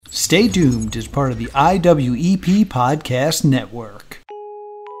Stay Doomed is part of the IWEP Podcast Network.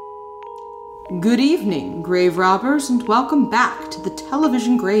 Good evening, grave robbers, and welcome back to the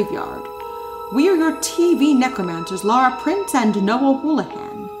television graveyard. We are your TV necromancers, Laura Prince and Noah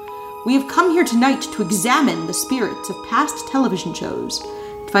Houlihan. We have come here tonight to examine the spirits of past television shows,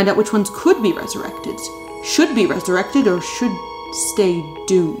 to find out which ones could be resurrected, should be resurrected, or should stay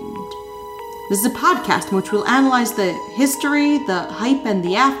doomed. This is a podcast in which we'll analyze the history, the hype, and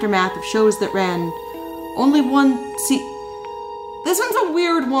the aftermath of shows that ran only one This one's a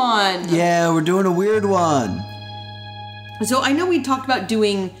weird one. Yeah, we're doing a weird one. So I know we talked about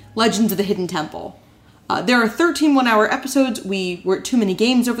doing Legends of the Hidden Temple. There are 13 one-hour episodes. We were at too many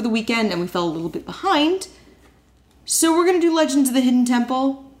games over the weekend, and we fell a little bit behind. So we're going to do Legends of the Hidden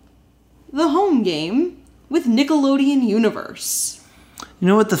Temple, the home game, with Nickelodeon Universe. You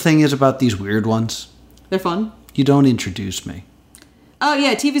know what the thing is about these weird ones? They're fun. You don't introduce me. Oh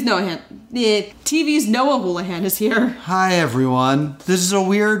yeah, TV's Noah Houlihan is here. Hi everyone. This is a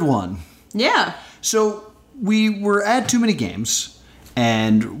weird one. Yeah. So we were at too many games,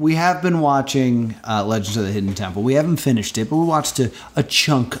 and we have been watching Legends of the Hidden Temple. We haven't finished it, but we watched a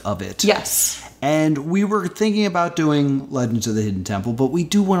chunk of it. Yes. And we were thinking about doing Legends of the Hidden Temple, but we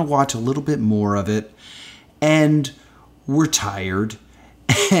do want to watch a little bit more of it. And we're tired.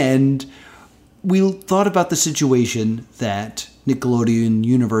 And we thought about the situation that Nickelodeon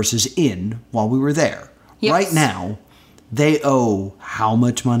Universe is in while we were there. Yes. Right now, they owe how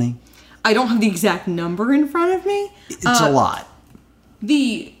much money? I don't have the exact number in front of me. It's a lot.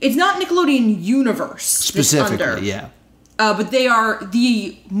 It's not Nickelodeon Universe. Specifically, yeah. But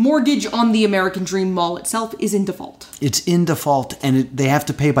the mortgage on the American Dream Mall itself is in default. It's in default, and they have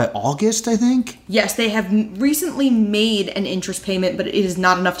to pay by August, I think? Yes, they have recently made an interest payment, but it is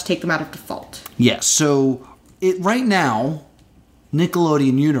not enough to take them out of default. Yes, so right now,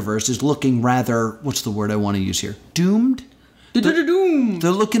 Nickelodeon Universe is looking rather, what's the word I want to use here? Doomed? Doomed. They're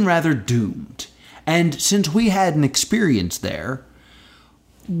looking rather doomed. And since we had an experience there,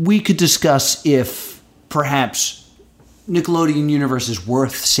 we could discuss if perhaps Nickelodeon Universe is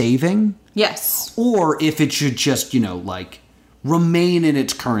worth saving. Yes. Or if it should just, remain in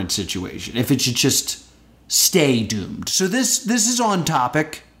its current situation. If it should just stay doomed. So this is on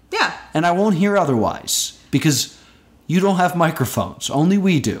topic. Yeah. And I won't hear otherwise. Because you don't have microphones. Only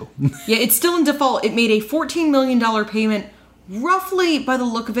we do. Yeah, it's still in default. It made a $14 million payment, roughly, by the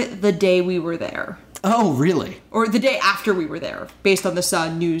look of it, the day we were there. Oh, really? Or the day after we were there, based on this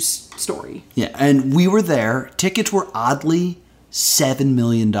news story. Yeah, and we were there. Tickets were oddly $7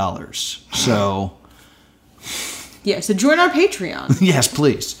 million. So... yeah, so join our Patreon. Yes,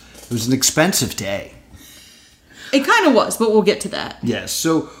 please. It was an expensive day. It kind of was, but we'll get to that. Yes,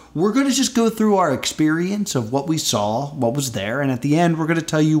 so we're going to just go through our experience of what we saw, what was there, and at the end we're going to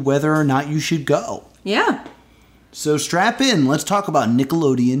tell you whether or not you should go. Yeah. So strap in. Let's talk about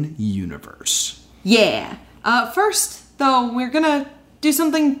Nickelodeon Universe. Yeah. First, though, we're going to do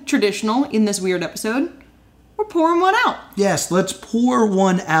something traditional in this weird episode. We're pouring one out. Yes, let's pour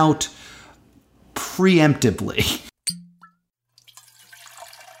one out preemptively.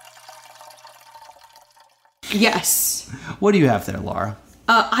 Yes. What do you have there, Laura?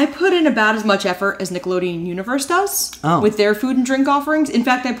 I put in about as much effort as Nickelodeon Universe does with their food and drink offerings. In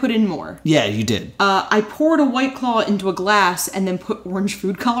fact, I put in more. Yeah, you did. I poured a White Claw into a glass and then put orange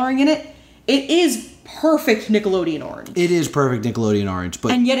food coloring in it. It is perfect Nickelodeon orange. It is perfect Nickelodeon orange,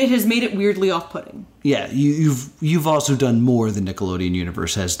 but... and yet it has made it weirdly off-putting. Yeah, you've also done more than Nickelodeon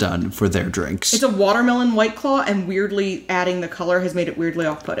Universe has done for their drinks. It's a watermelon White Claw, and weirdly adding the color has made it weirdly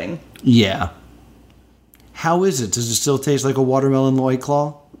off-putting. Yeah. How is it? Does it still taste like a watermelon White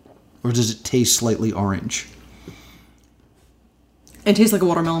Claw? Or does it taste slightly orange? It tastes like a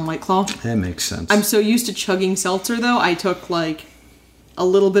watermelon White Claw. That makes sense. I'm so used to chugging seltzer, though, I took, a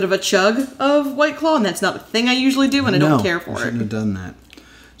little bit of a chug of White Claw, and that's not a thing I usually do, and I don't care for I it. shouldn't have done that.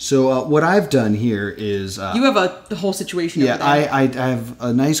 So what I've done here is... you have the whole situation over there. I have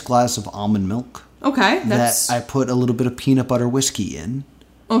a nice glass of almond milk. Okay, that I put a little bit of peanut butter whiskey in.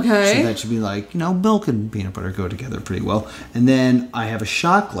 Okay. So that should be milk and peanut butter go together pretty well. And then I have a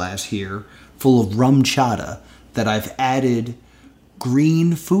shot glass here full of rum chata that I've added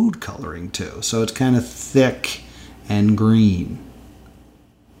green food coloring to. So it's kind of thick and green.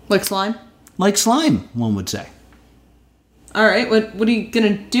 Like slime? Like slime, one would say. All right, what are you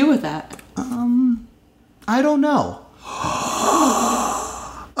going to do with that? I don't know.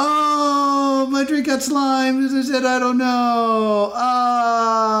 Oh, my drink got slime. As I said, I don't know.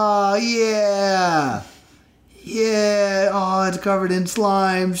 Yeah. Yeah, oh, it's covered in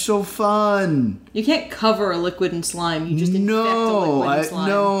slime. So fun. You can't cover a liquid in slime. You just infect a liquid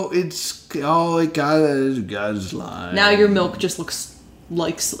in slime. It got slime. Now your milk just looks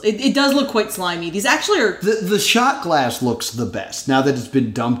like... It does look quite slimy. These actually are... The shot glass looks the best. Now that it's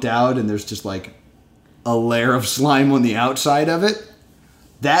been dumped out and there's just like a layer of slime on the outside of it,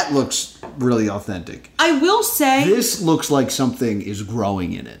 that looks really authentic. I will say... This looks like something is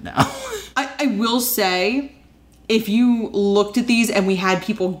growing in it now. I will say, if you looked at these and we had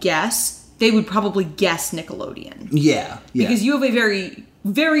people guess, they would probably guess Nickelodeon. Yeah. Because you have a very,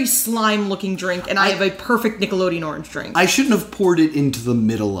 very slime-looking drink, and I have a perfect Nickelodeon orange drink. I shouldn't have poured it into the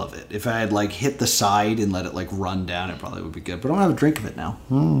middle of it. If I had, like, hit the side and let it, like, run down, it probably would be good. But I don't have a drink of it now.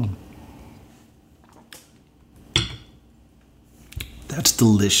 That's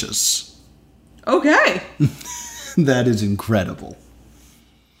delicious. Okay. That is incredible.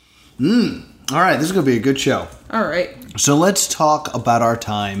 All right, this is going to be a good show. All right. So let's talk about our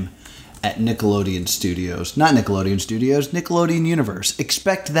time at Nickelodeon Studios. Not Nickelodeon Studios, Nickelodeon Universe.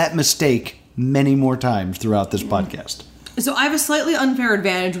 Expect that mistake many more times throughout this podcast. So I have a slightly unfair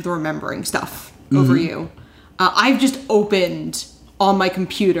advantage with remembering stuff over you. I've just opened on my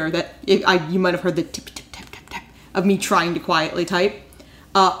computer that you might have heard the tip, tip, tap, tap, tap of me trying to quietly type.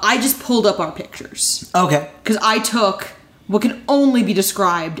 I just pulled up our pictures. Okay. Because I took what can only be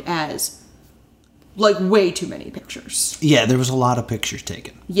described as, like, way too many pictures. Yeah, there was a lot of pictures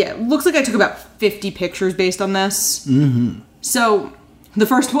taken. Yeah, looks like I took about 50 pictures based on this. Mm-hmm. So, the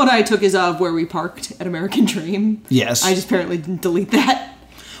first one I took is of where we parked at American Dream. Yes. I just apparently didn't delete that.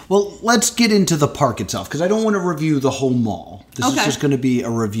 Well, let's get into the park itself, because I don't want to review the whole mall. This is just going to be a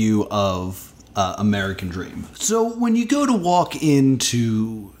review of American Dream. So, when you go to walk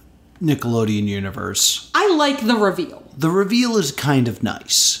into Nickelodeon Universe, I like the reveal. The reveal is kind of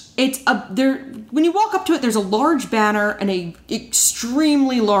nice. When you walk up to it, there's a large banner and a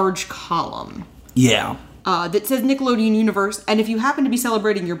extremely large column. Yeah. That says Nickelodeon Universe, and if you happen to be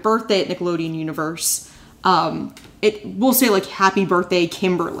celebrating your birthday at Nickelodeon Universe, it will say, like, Happy Birthday,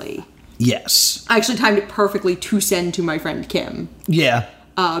 Kimberly. Yes. I actually timed it perfectly to send to my friend Kim. Yeah.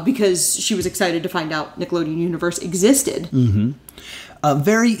 Because she was excited to find out Nickelodeon Universe existed. Mm-hmm.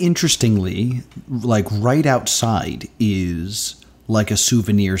 Very interestingly, like, right outside is, like, a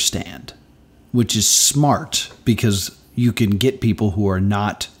souvenir stand, which is smart because you can get people who are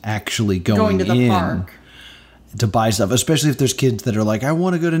not actually going to the park to buy stuff, especially if there's kids that are like, I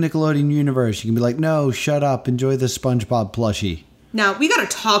want to go to Nickelodeon Universe. You can be like, no, shut up, enjoy the SpongeBob plushie. Now, we got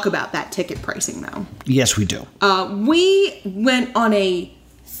to talk about that ticket pricing, though. Yes, we do. We went on a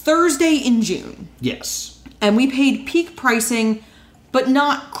Thursday in June. Yes. And we paid peak pricing, but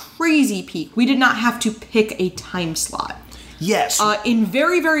not crazy peak. We did not have to pick a time slot. Yes. In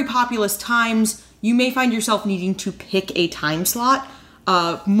very, very populous times, you may find yourself needing to pick a time slot,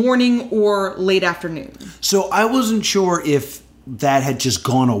 morning or late afternoon. So I wasn't sure if that had just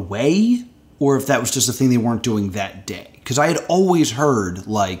gone away or if that was just a thing they weren't doing that day. Because I had always heard,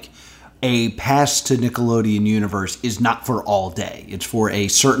 like, a pass to Nickelodeon Universe is not for all day. It's for a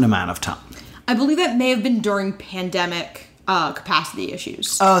certain amount of time. I believe that may have been during pandemic capacity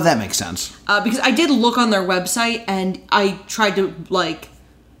issues. Oh, that makes sense. Because I did look on their website and I tried to, like,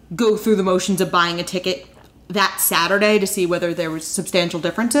 go through the motions of buying a ticket that Saturday to see whether there was substantial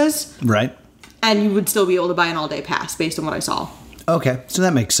differences. Right. And you would still be able to buy an all-day pass based on what I saw. Okay, so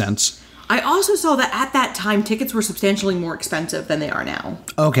that makes sense. I also saw that at that time, tickets were substantially more expensive than they are now.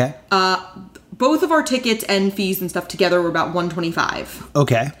 Okay. Both of our tickets and fees and stuff together were about $125.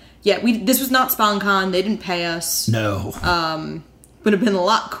 Okay. Yeah, this was not SponCon. They didn't pay us. No. Would have been a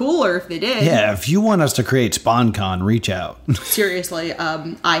lot cooler if they did. Yeah, if you want us to create SponCon, reach out. Seriously,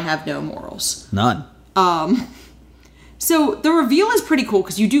 I have no morals. None. So the reveal is pretty cool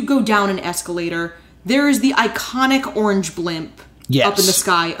because you do go down an escalator. There is the iconic orange blimp up in the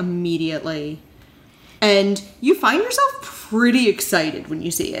sky immediately. And you find yourself pretty excited when you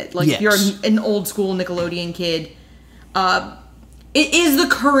see it. Like, if you're an old school Nickelodeon kid. It is the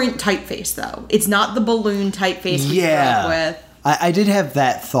current typeface, though. It's not the balloon typeface we grew up with. I did have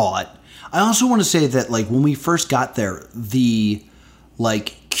that thought. I also want to say that, like, when we first got there, the,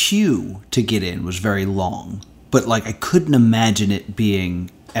 like, queue to get in was very long. But, like, I couldn't imagine it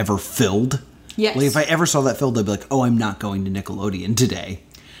being ever filled. Yes. Like, if I ever saw that filled, I'd be like, oh, I'm not going to Nickelodeon today.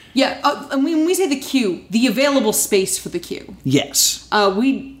 Yeah, and when we say the queue, the available space for the queue. Yes.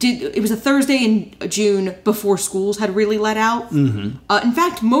 It was a Thursday in June before schools had really let out. Mm-hmm. In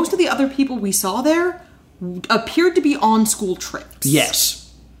fact, most of the other people we saw there appeared to be on school trips.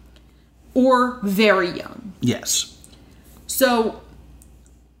 Yes. Or very young. Yes. So,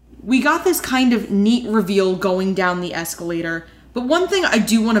 we got this kind of neat reveal going down the escalator. But one thing I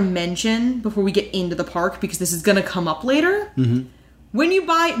do want to mention before we get into the park, because this is going to come up later. Mm-hmm. When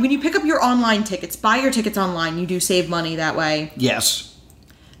you pick up your online tickets, buy your tickets online. You do save money that way. Yes.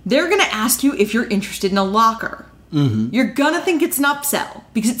 They're going to ask you if you're interested in a locker. Mm-hmm. You're going to think it's an upsell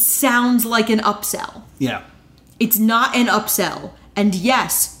because it sounds like an upsell. Yeah. It's not an upsell. And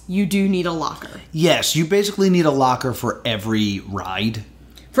yes, you do need a locker. Yes, you basically need a locker for every ride.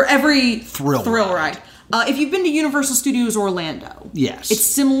 For every thrill ride. If you've been to Universal Studios Orlando, yes, it's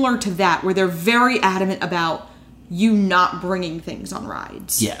similar to that, where they're very adamant about you not bringing things on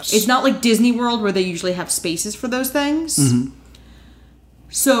rides. Yes. It's not like Disney World, where they usually have spaces for those things. Mm-hmm.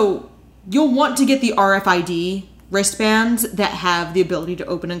 So you'll want to get the RFID wristbands that have the ability to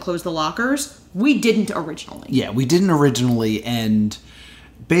open and close the lockers. We didn't originally. Yeah, we didn't originally, and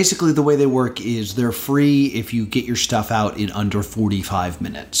basically the way they work is they're free if you get your stuff out in under 45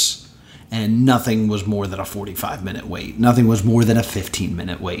 minutes. And nothing was more than a 45-minute wait. Nothing was more than a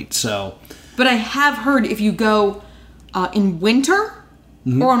 15-minute wait. So, but I have heard if you go in winter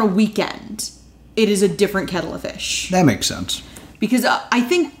or on a weekend, it is a different kettle of fish. That makes sense. Because I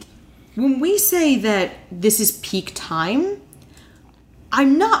think when we say that this is peak time,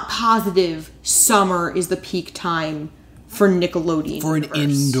 I'm not positive summer is the peak time for Nickelodeon. For an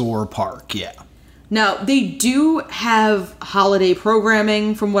indoor park, yeah. Now, they do have holiday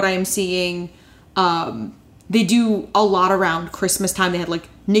programming from what I'm seeing. They do a lot around Christmas time. They had like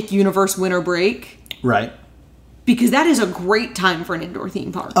Nick Universe Winter Break. Right. Because that is a great time for an indoor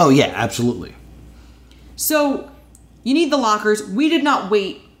theme park. Oh, yeah, absolutely. So, you need the lockers. We did not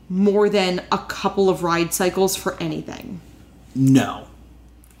wait more than a couple of ride cycles for anything. No.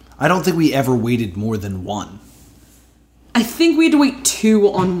 I don't think we ever waited more than one. I think we had to wait 2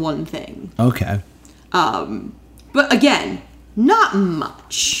 on one thing. Okay. But again, not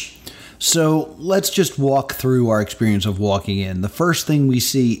much. So let's just walk through our experience of walking in. The first thing we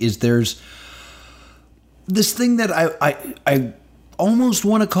see is there's this thing that I almost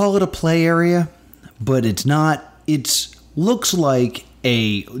want to call it a play area, but it's not. It looks like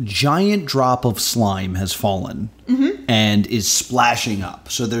a giant drop of slime has fallen and is splashing up.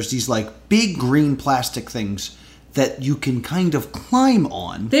 So there's these like big green plastic things that you can kind of climb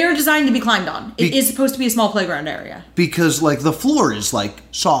on. They are designed to be climbed on. It is supposed to be a small playground area. Because, like, the floor is, like,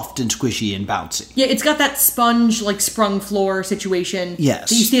 soft and squishy and bouncy. Yeah, it's got that sponge, like, sprung floor situation. Yes.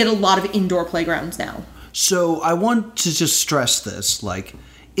 That you see at a lot of indoor playgrounds now. So, I want to just stress this. Like,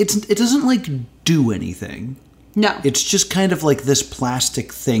 it doesn't, like, do anything. No. It's just kind of like this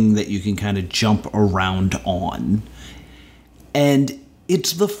plastic thing that you can kind of jump around on. And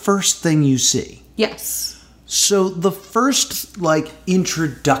it's the first thing you see. Yes. So the first, like,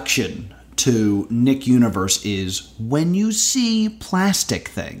 introduction to Nick Universe is when you see plastic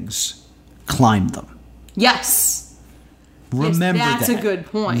things, climb them. Yes. Remember that's that. a good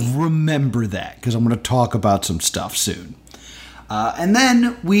point. Remember that, because I'm going to talk about some stuff soon. And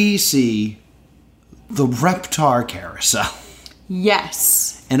then we see the Reptar Carousel.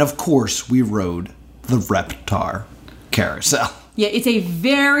 Yes. And of course, we rode the Reptar Carousel. Yeah, it's a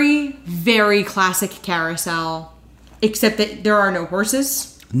very, very classic carousel, except that there are no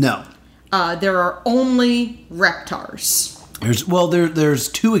horses. No. There are only Reptars. There's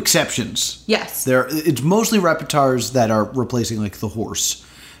 2 exceptions. Yes. It's mostly Reptars that are replacing, like, the horse.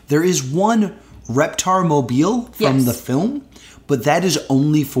 There is one Reptar Mobile from the film, but that is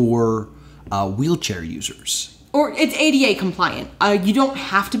only for wheelchair users. Or it's ADA compliant. You don't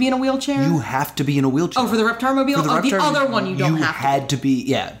have to be in a wheelchair. You have to be in a wheelchair. Oh, for the Reptar Mobile? The other one you don't have to. You had to be,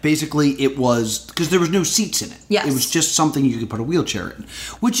 yeah. Basically, it was, because there was no seats in it. Yes. It was just something you could put a wheelchair in,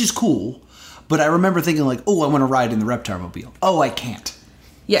 which is cool. But I remember thinking, like, oh, I want to ride in the Reptar Mobile. Oh, I can't.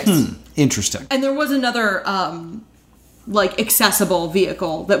 Yes. Interesting. And there was another, accessible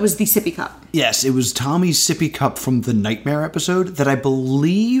vehicle that was the Sippy Cup. Yes, it was Tommy's Sippy Cup from the Nightmare episode that I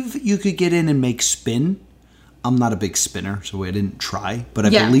believe you could get in and make spin. I'm not a big spinner, so I didn't try, but I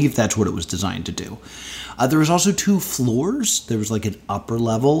believe that's what it was designed to do. There was also 2 floors. There was like an upper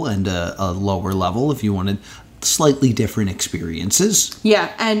level and a lower level if you wanted slightly different experiences.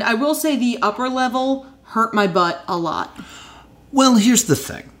 Yeah, and I will say the upper level hurt my butt a lot. Well, here's the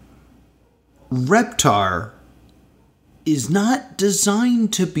thing. Reptar is not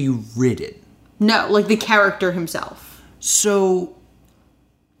designed to be ridden. No, like the character himself. So,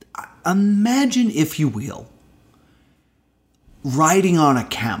 imagine, if you will, riding on a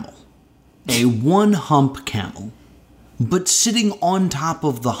camel, a 1-hump camel, but sitting on top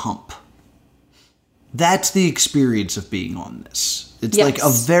of the hump. That's the experience of being on this. It's like a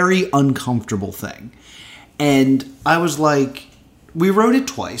very uncomfortable thing. And I was like, we rode it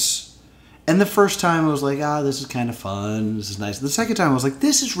twice. And the first time I was like, this is kind of fun. This is nice. The second time I was like,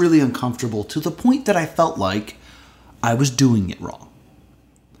 this is really uncomfortable to the point that I felt like I was doing it wrong.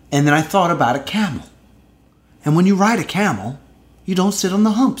 And then I thought about a camel. And when you ride a camel, you don't sit on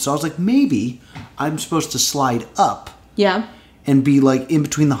the hump. So I was like, maybe I'm supposed to slide up. Yeah. And be like in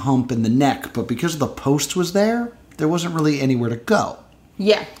between the hump and the neck. But because the post was there wasn't really anywhere to go.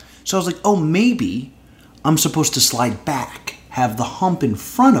 Yeah. So I was like, maybe I'm supposed to slide back, have the hump in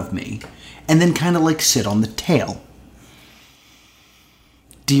front of me, and then kind of like sit on the tail.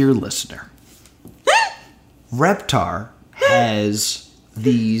 Dear listener, Reptar has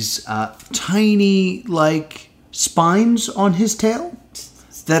these tiny like spines on his tail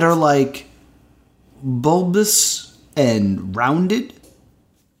that are like bulbous and rounded.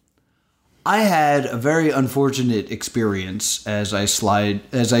 I had a very unfortunate experience as I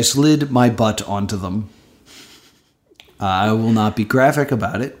slid my butt onto them. I will not be graphic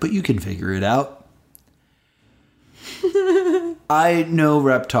about it, but you can figure it out. I know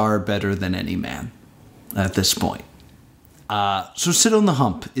Reptar better than any man at this point. So sit on the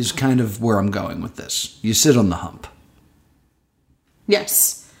hump is kind of where I'm going with this. You sit on the hump.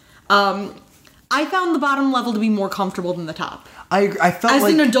 Yes. I found the bottom level to be more comfortable than the top. I felt as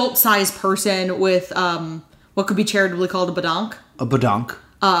like... an adult-sized person with what could be charitably called a badonk. A badonk.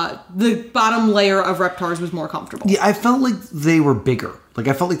 The bottom layer of Reptars was more comfortable. Yeah, I felt like they were bigger. Like,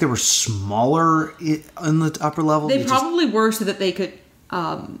 I felt like they were smaller in the upper level. They probably were so that they could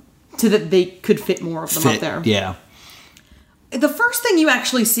fit more of them up there. Yeah. The first thing you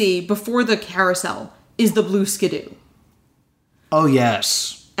actually see before the carousel is the blue skidoo. Oh,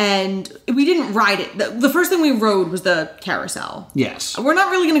 yes. And we didn't ride it. The first thing we rode was the carousel. Yes. We're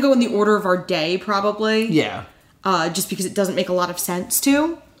not really going to go in the order of our day, probably. Yeah. Just because it doesn't make a lot of sense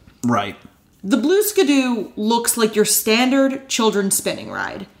to. Right. The Blue Skidoo looks like your standard children's spinning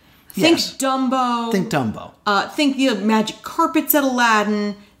ride. Think Yes. Dumbo. Think Dumbo. Think the magic carpets at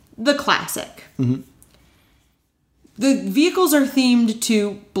Aladdin. The classic. Mm-hmm. The vehicles are themed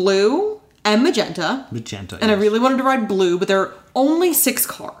to blue and magenta. Magenta, And yes. I really wanted to ride blue, but there are only 6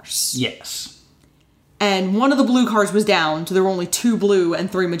 cars. Yes. And one of the blue cars was down, so there were only 2 blue and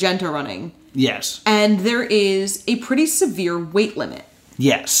 3 magenta running. Yes. And there is a pretty severe weight limit.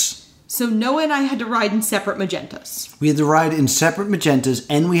 Yes. So Noah and I had to ride in separate magentas. We had to ride in separate magentas,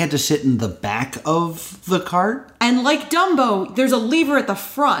 and we had to sit in the back of the cart. And like Dumbo, there's a lever at the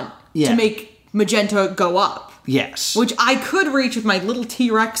front Yeah. to make magenta go up. Yes. Which I could reach with my little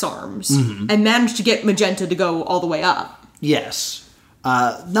T-Rex arms and manage to get magenta to go all the way up. Yes.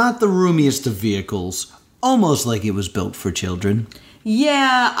 Not the roomiest of vehicles. Almost like it was built for children.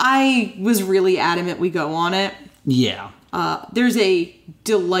 Yeah, I was really adamant we go on it. Yeah. There's a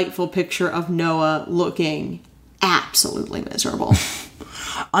delightful picture of Noah looking absolutely miserable.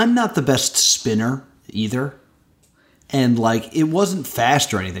 I'm not the best spinner either. And, like, it wasn't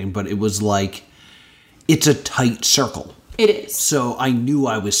fast or anything, but it was like, it's a tight circle. It is. So I knew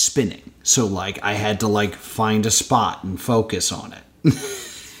I was spinning. So, like, I had to, like, find a spot and focus on it.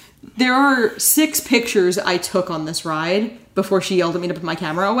 There are 6 pictures I took on this ride before she yelled at me to put my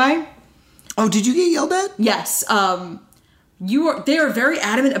camera away. Oh, did you get yelled at? Yes. They are very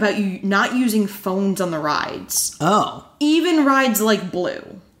adamant about you not using phones on the rides. Oh. Even rides like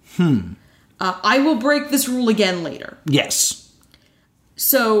Blue. I will break this rule again later. Yes.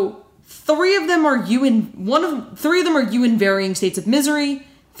 So 3 of them are you in varying states of misery.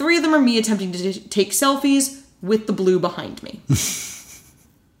 3 of them are me attempting to take selfies with the blue behind me.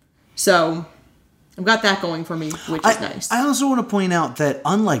 So I've got that going for me, which is nice. I also want to point out that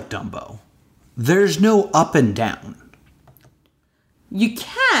unlike Dumbo, there's no up and down. You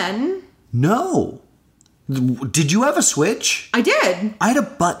can. No. Did you have a switch? I did. I had a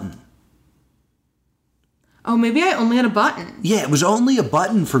button. Oh, maybe I only had a button. Yeah, it was only a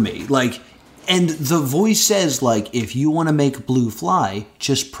button for me. Like, and the voice says, like, if you want to make Blue fly,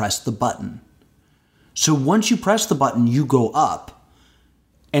 just press the button. So once you press the button, you go up.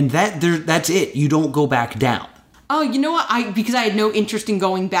 And that's it. You don't go back down. Oh, you know what? Because I had no interest in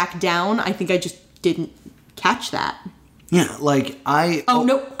going back down, I think I just didn't catch that. Yeah, like Oh,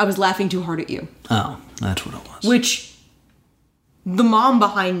 no. I was laughing too hard at you. Oh, that's what it was. Which the mom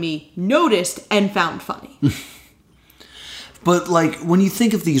behind me noticed and found funny. But, like, when you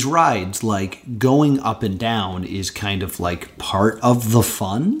think of these rides, like, going up and down is kind of, like, part of the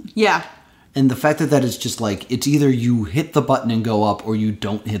fun. Yeah. And the fact that it's just, like, it's either you hit the button and go up or you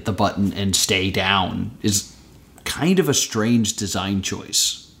don't hit the button and stay down is kind of a strange design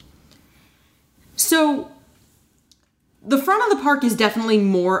choice. So, the front of the park is definitely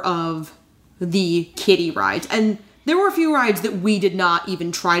more of the kiddie rides. And There were a few rides that we did not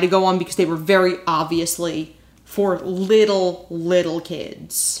even try to go on because they were very obviously for little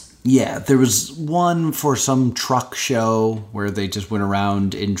kids. Yeah, there was one for some truck show where they just went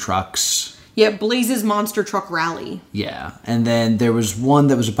around in trucks. Yeah, Blaze's Monster Truck Rally. Yeah, and then there was one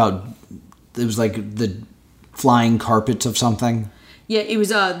that was about, it was like the flying carpets of something. Yeah, it was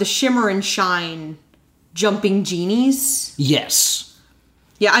the Shimmer and Shine Jumping Genies. Yes.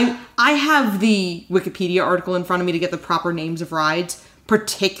 Yeah, I have the Wikipedia article in front of me to get the proper names of rides,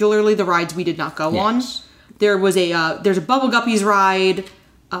 particularly the rides we did not go on. There's a Bubble Guppies ride.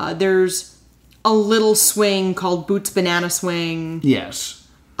 There's a little swing called Boots Banana Swing. Yes.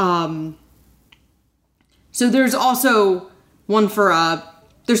 So there's also one for,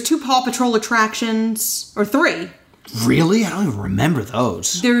 there's 2 Paw Patrol attractions, or 3. Really? I don't even remember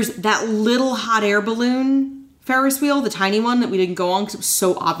those. There's that little hot air balloon Ferris wheel, the tiny one that we didn't go on because it was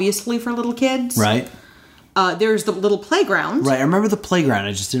so obviously for little kids. Right. There's the little playground. Right, I remember the playground,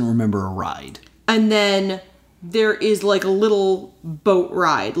 I just didn't remember a ride. And then there is like a little boat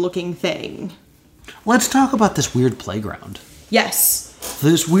ride looking thing. Let's talk about this weird playground. Yes.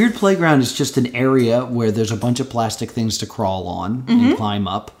 This weird playground is just an area where there's a bunch of plastic things to crawl on and climb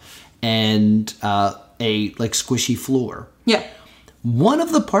up, and a like squishy floor. Yeah. One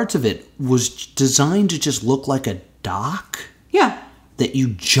of the parts of it was designed to just look like a dock. Yeah. That you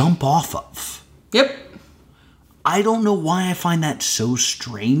jump off of. Yep. I don't know why I find that so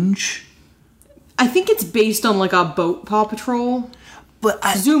strange. I think it's based on like a boat Paw Patrol. But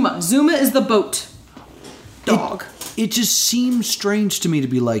Zuma is the boat dog. It just seems strange to me to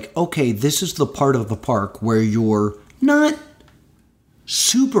be like, okay, this is the part of the park where you're not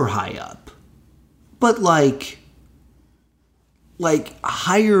super high up, but like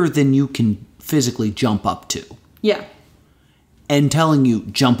higher than you can physically jump up to. Yeah. And telling you,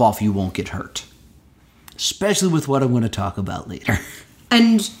 jump off, you won't get hurt. Especially with what I'm going to talk about later.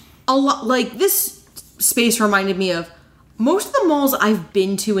 And a lot, like, this space reminded me of most of the malls I've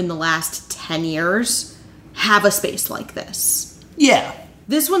been to in the last 10 years have a space like this. Yeah.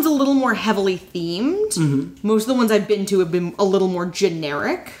 This one's a little more heavily themed. Mm-hmm. Most of the ones I've been to have been a little more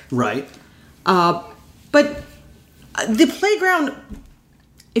generic. Right. But the playground,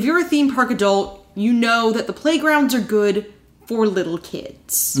 if you're a theme park adult, you know that the playgrounds are good for little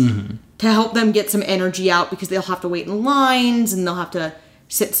kids. Mm-hmm. To help them get some energy out because they'll have to wait in lines and they'll have to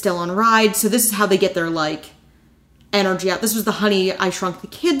sit still on rides. So this is how they get their, like, energy out. This was the Honey, I Shrunk the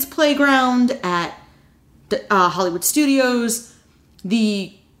Kids playground at Hollywood Studios.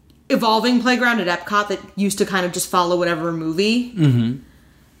 The evolving playground at Epcot that used to kind of just follow whatever movie. Mm-hmm.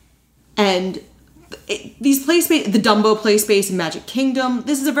 And these play space, the Dumbo play space in Magic Kingdom,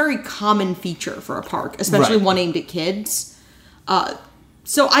 this is a very common feature for a park, especially one aimed at kids.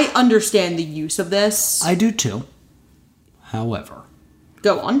 So I understand the use of this. I do too. However,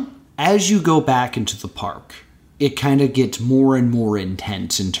 go on. As you go back into the park, it kind of gets more and more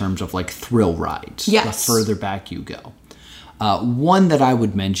intense in terms of like thrill rides. Yes. The further back you go. One that I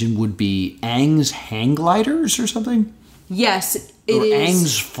would mention would be Aang's Hang Gliders or something? Yes, it or is.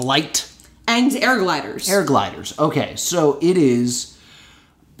 Aang's Flight. Aang's Air Gliders. Air Gliders. Okay, so it is...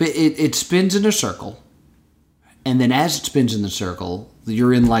 It spins in a circle. And then as it spins in the circle,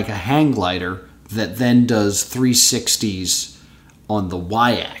 you're in like a hang glider that then does 360s on the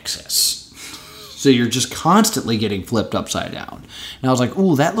y-axis. So you're just constantly getting flipped upside down. And I was like,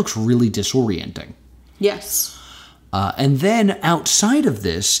 ooh, that looks really disorienting. Yes. And then outside of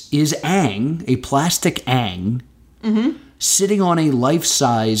this is Aang, a plastic Aang, sitting on a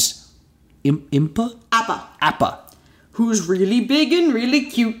life-size Impa? Appa. Who's really big and really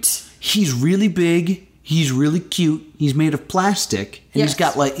cute. He's really big. He's really cute. He's made of plastic. And he's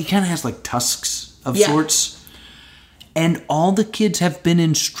got like, he kind of has like tusks of sorts. And all the kids have been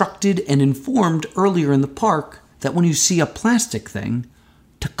instructed and informed earlier in the park that when you see a plastic thing,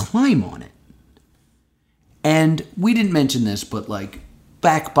 to climb on it. And we didn't mention this, but like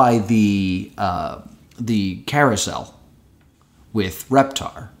back by the carousel with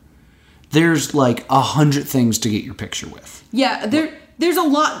Reptar, there's like 100 things to get your picture with. Yeah, there's a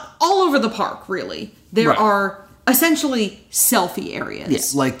lot all over the park, really. There are essentially selfie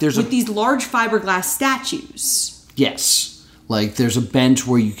areas. Yeah, like there's with these large fiberglass statues. Yes. Like there's a bench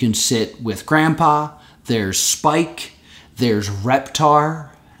where you can sit with Grandpa. There's Spike. There's Reptar.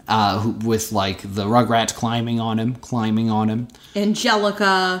 With like the Rugrats climbing on him.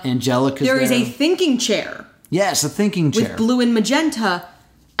 Angelica's there. There is a thinking chair. Yes, a thinking chair. With blue and magenta.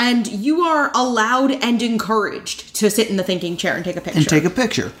 And you are allowed and encouraged to sit in the thinking chair and take a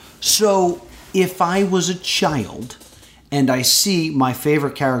picture. So if I was a child and I see my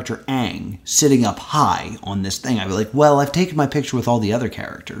favorite character, Aang, sitting up high on this thing, I'd be like, well, I've taken my picture with all the other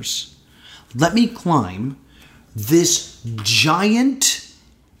characters. Let me climb this giant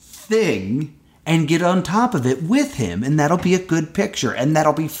thing and get on top of it with him, and that'll be a good picture, and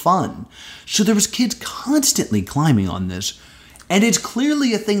that'll be fun. So there was kids constantly climbing on this, and it's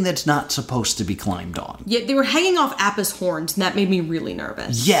clearly a thing that's not supposed to be climbed on. Yeah, they were hanging off Appa's horns, and that made me really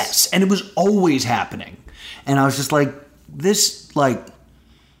nervous. Yes, and it was always happening. And I was just like, this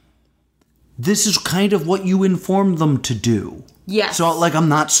is kind of what you informed them to do. Yes. So, like, I'm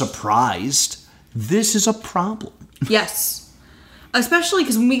not surprised. This is a problem. Yes. Especially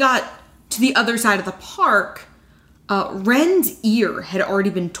because when we got to the other side of the park, Ren's ear had already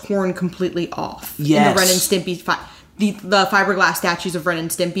been torn completely off. Yes. In the Ren and Stimpy, the fiberglass statues of Ren and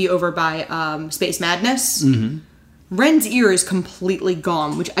Stimpy over by Space Madness. Mm-hmm. Ren's ear is completely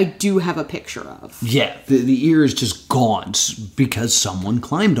gone, which I do have a picture of. Yeah, the ear is just gone because someone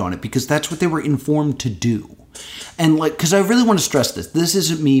climbed on it, because that's what they were informed to do. And, like, because I really want to stress this. This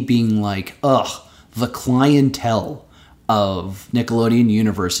isn't me being like, ugh, the clientele of Nickelodeon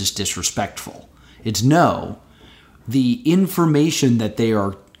Universe is disrespectful. It's no, the information that they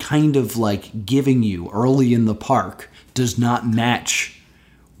are kind of like giving you early in the park does not match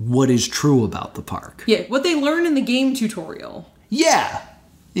what is true about the park. Yeah, what they learn in the game tutorial. Yeah,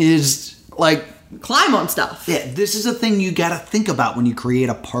 is like... climb on stuff. Yeah, this is a thing you gotta think about when you create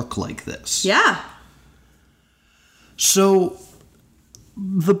a park like this. Yeah. So,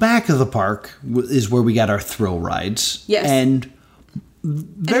 the back of the park is where we got our thrill rides. Yes. And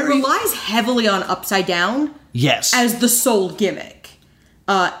it relies heavily on Upside Down. Yes. As the sole gimmick.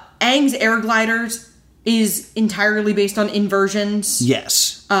 Aang's Air Gliders is entirely based on inversions.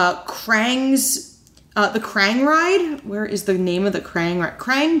 Yes. Krang's... the Krang ride? Where is the name of the Krang ride?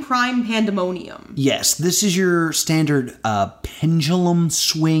 Krang Prime Pandemonium. Yes, this is your standard pendulum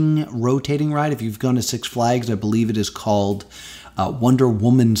swing rotating ride. If you've gone to Six Flags, I believe it is called Wonder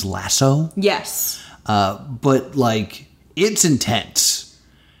Woman's Lasso. Yes. But, like, it's intense.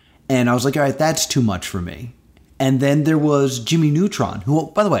 And I was like, all right, that's too much for me. And then there was Jimmy Neutron, who,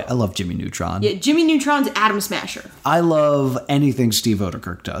 by the way, I love Jimmy Neutron. Yeah, Jimmy Neutron's Atom Smasher. I love anything Steve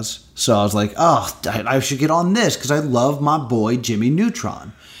Odekirk does. So I was like, oh, I should get on this because I love my boy Jimmy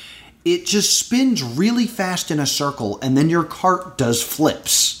Neutron. It just spins really fast in a circle, and then your cart does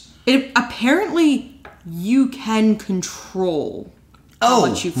flips. Apparently, you can control how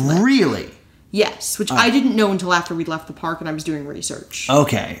much you flip. Really? Yes, which I didn't know until after we left the park and I was doing research.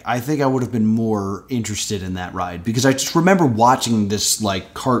 Okay, I think I would have been more interested in that ride because I just remember watching this,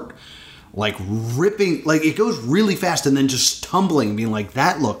 like, cart, like, ripping, like, it goes really fast and then just tumbling, being like,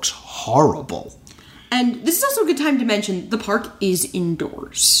 that looks horrible. And this is also a good time to mention the park is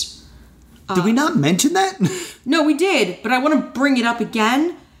indoors. Did we not mention that? No, we did, but I want to bring it up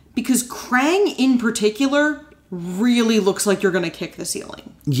again because Krang in particular really looks like you're going to kick the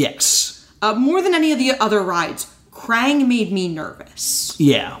ceiling. Yes. More than any of the other rides, Krang made me nervous.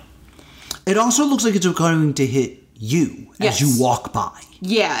 Yeah. It also looks like it's going to hit you as you walk by.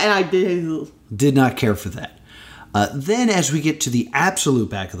 Yeah, and I did not care for that. Then as we get to the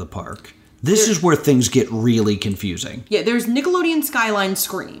absolute back of the park, this is where things get really confusing. Yeah, there's Nickelodeon Skyline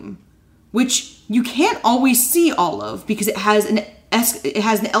Scream, which you can't always see all of because it has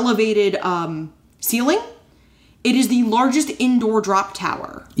an elevated ceiling. It is the largest indoor drop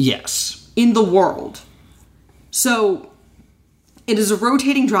tower. Yes. In the world. So, it is a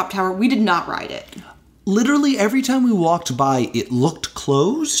rotating drop tower. We did not ride it. Literally every time we walked by, it looked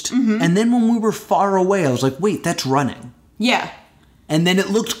closed. Mm-hmm. And then when we were far away, I was like, wait, that's running. Yeah. And then it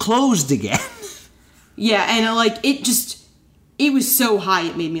looked closed again. Yeah, and it was so high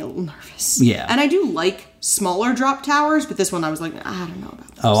it made me a little nervous. Yeah. And I do like smaller drop towers, but this one I was like, I don't know about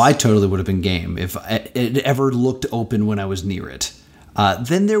this. Oh, I totally would have been game if it ever looked open when I was near it.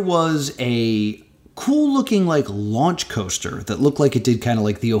 Then there was a cool-looking, like, launch coaster that looked like it did kind of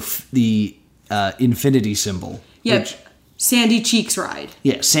like the infinity symbol. Yeah, Sandy Cheeks ride.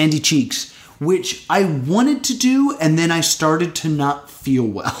 Yeah, Sandy Cheeks, which I wanted to do, and then I started to not feel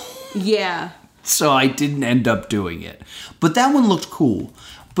well. Yeah. So I didn't end up doing it. But that one looked cool.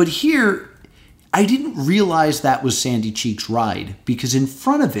 But here, I didn't realize that was Sandy Cheeks' ride, because in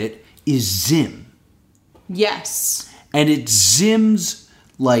front of it is Zim. Yes. And it zims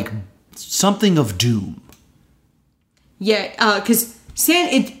like something of doom. Yeah, because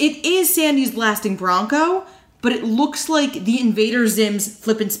it is Sandy's Blasting Bronco, but it looks like the Invader Zim's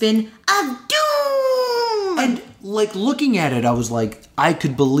flip and spin of doom! And, like, looking at it, I was like, I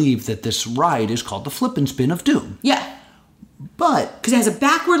could believe that this ride is called the Flip and Spin of Doom. Yeah. But because it has a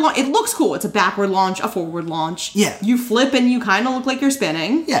backward launch. It looks cool. It's a backward launch, a forward launch. Yeah. You flip and you kind of look like you're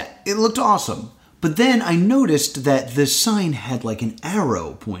spinning. yeah, it looked awesome. But then I noticed that the sign had like an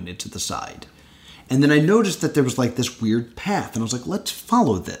arrow pointed to the side. And then I noticed that there was like this weird path. And I was like, let's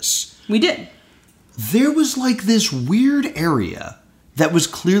follow this. We did. There was like this weird area that was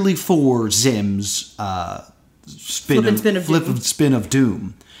clearly for Zim's Flip and spin of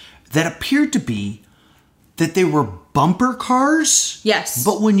doom. That appeared to be that they were bumper cars. Yes.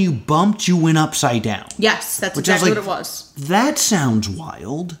 But when you bumped, you went upside down. Yes, that's Which I was exactly like, what it was. That sounds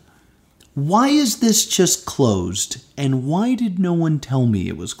wild. Why is this just closed? And why did no one tell me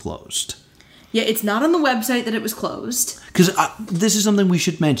it was closed? Yeah, it's not on the website that it was closed. Because this is something we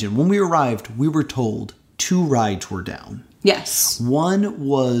should mention. When we arrived, we were told 2 rides were down. Yes. One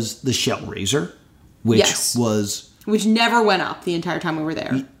was the Shell Raiser, which Which never went up the entire time we were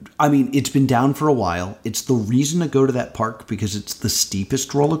there. I mean, it's been down for a while. It's the reason to go to that park because it's the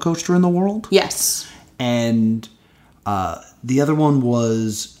steepest roller coaster in the world. Yes. And the other one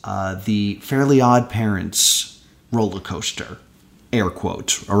was the Fairly Odd Parents roller coaster, air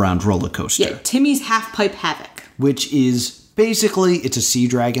quotes, around roller coaster. Yeah, Timmy's Half Pipe Havoc. Which is basically, it's a sea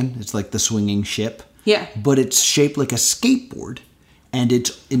dragon. It's like the swinging ship. Yeah. But it's shaped like a skateboard. And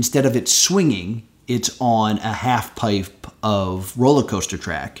it's instead of it swinging, it's on a half pipe of roller coaster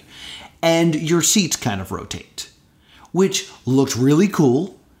track. And your seats kind of rotate. Which looked really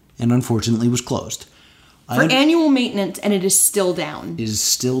cool and unfortunately was closed. For annual maintenance, and it is still down. It is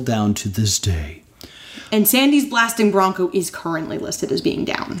still down to this day. And Sandy's Blasting Bronco is currently listed as being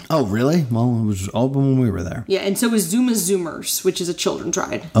down. Oh, really? Well, it was open when we were there. Yeah, and so is Zuma's Zoomers, which is a children's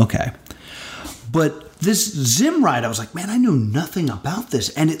ride. Okay. But this Zim ride, I was like, man, I know nothing about this.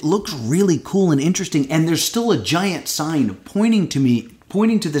 And it looks really cool and interesting. And there's still a giant sign pointing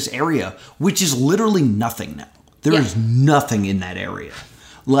to this area, which is literally nothing now. There is nothing in that area.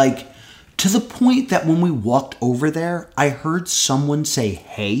 Like, to the point that when we walked over there, I heard someone say,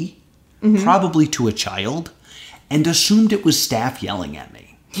 hey, probably to a child, and assumed it was staff yelling at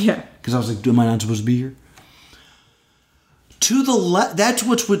me. Yeah. Because I was like, am I not supposed to be here? To the left, that's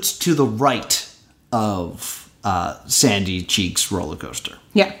what's to the right of Sandy Cheeks roller coaster.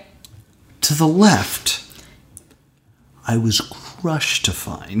 Yeah. To the left, I was crushed to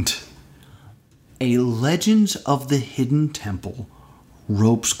find a Legends of the Hidden Temple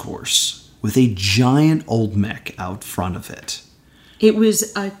ropes course with a giant old mech out front of it. It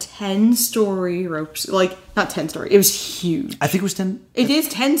was a 10-story ropes, like, not 10-story, it was huge. I think it was 10. It is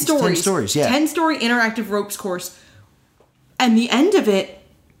 10 stories. 10 stories, yeah. 10-story interactive ropes course. And the end of it,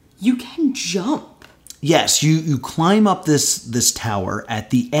 you can jump. Yes, you climb up this tower. At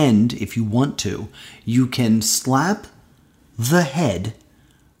the end, if you want to, you can slap the head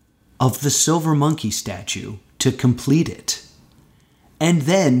of the silver monkey statue to complete it. And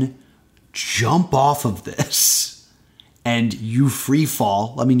then jump off of this. And you free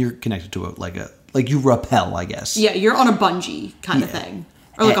fall. I mean, you're connected to it like you rappel, I guess. Yeah, you're on a bungee kind of thing.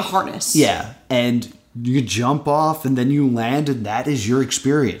 Or like a harness. Yeah, and you jump off and then you land and that is your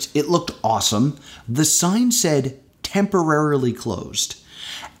experience. It looked awesome. The sign said temporarily closed,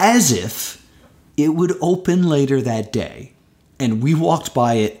 as if it would open later that day. And we walked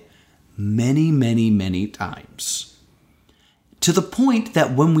by it many, many, many times. To the point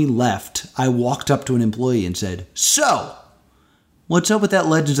that when we left, I walked up to an employee and said, so, what's up with that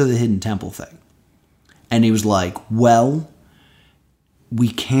Legends of the Hidden Temple thing? And he was like, well, we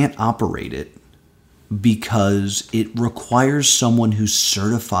can't operate it because it requires someone who's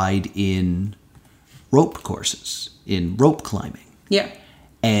certified in rope courses, in rope climbing. Yeah.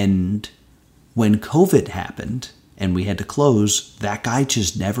 And when COVID happened and we had to close, that guy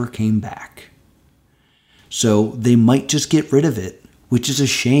just never came back. So they might just get rid of it, which is a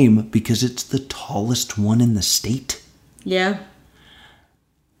shame because it's the tallest one in the state. Yeah.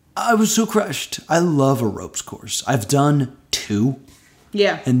 I was so crushed. I love a ropes course. I've done 2.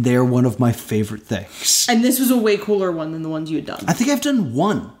 Yeah. And they're one of my favorite things. And this was a way cooler one than the ones you had done. I think I've done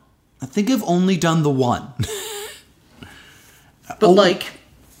 1. I think I've only done the 1. But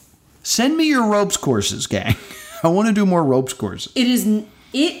send me your ropes courses, gang. I want to do more ropes courses.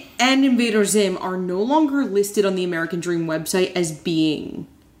 It and Invader Zim are no longer listed on the American Dream website as being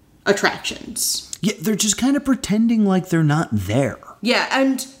attractions. Yeah, they're just kind of pretending like they're not there. Yeah,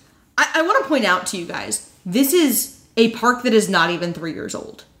 and I want to point out to you guys, this is a park that is not even 3 years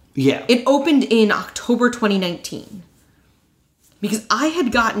old. Yeah. It opened in October 2019. Because I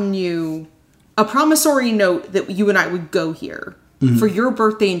had gotten you a promissory note that you and I would go here for your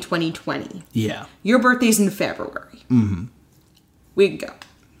birthday in 2020. Yeah. Your birthday's in February. Mm-hmm. We can go.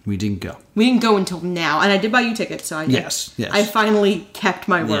 We didn't go. We didn't go until now, and I did buy you tickets, so Yes. I finally kept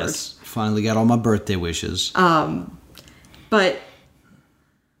my word. Yes. Finally got all my birthday wishes. But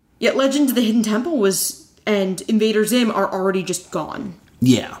yet Legends of the Hidden Temple and Invader Zim are already just gone.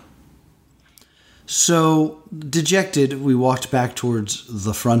 Yeah. So, dejected, we walked back towards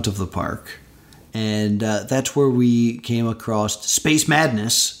the front of the park. And that's where we came across Space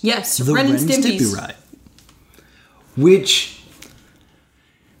Madness. Yes, the Ren and Stimpy's ride. Which,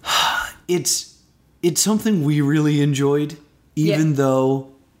 it's something we really enjoyed, even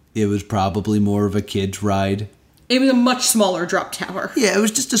though it was probably more of a kid's ride. It was a much smaller drop tower. Yeah, it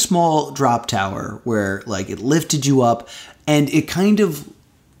was just a small drop tower where, like, it lifted you up, and it kind of...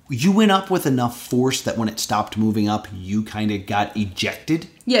 You went up with enough force that when it stopped moving up, you kind of got ejected.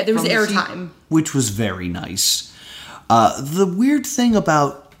 Yeah, there was from the seat, airtime. which was very nice. The weird thing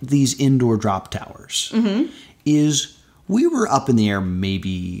about these indoor drop towers is we were up in the air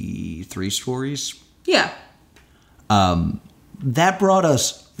maybe 3 stories. Yeah. That brought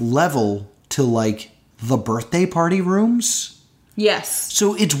us level to, like, the birthday party rooms. Yes.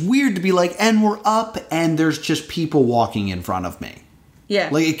 So it's weird to be like, and we're up, and there's just people walking in front of me. Yeah.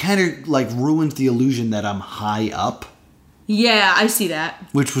 Like, it kind of, like, ruins the illusion that I'm high up. Yeah, I see that.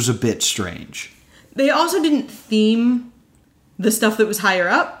 Which was a bit strange. They also didn't theme the stuff that was higher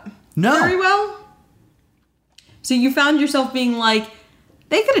up very well. So you found yourself being like,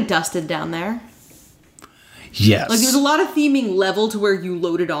 they could have dusted down there. Yes. Like, there's a lot of theming level to where you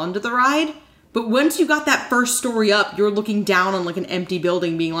loaded onto the ride. But once you got that first story up, you're looking down on, like, an empty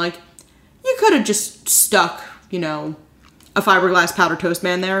building being like, you could have just stuck, you know... a fiberglass powder toast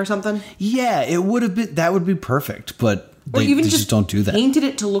man there or something. Yeah, it would have been. That would be perfect, but they even just don't do that. Painted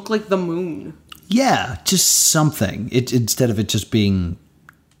it to look like the moon. Yeah, just something. It instead of it just being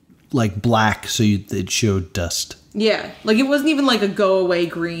like black, so it showed dust. Yeah, like it wasn't even like a go away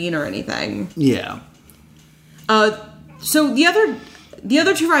green or anything. Yeah. So the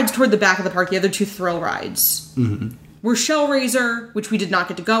other 2 rides toward the back of the park, the other 2 thrill rides, were Shellraiser, which we did not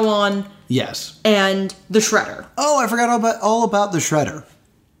get to go on. Yes. And the Shredder. Oh, I forgot all about the Shredder.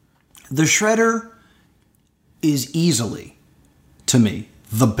 The Shredder is easily, to me,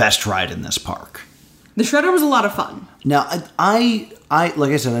 the best ride in this park. The Shredder was a lot of fun. Now, I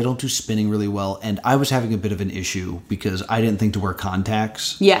like I said, I don't do spinning really well, and I was having a bit of an issue because I didn't think to wear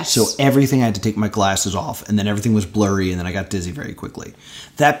contacts. Yes. So everything, I had to take my glasses off, and then everything was blurry, and then I got dizzy very quickly.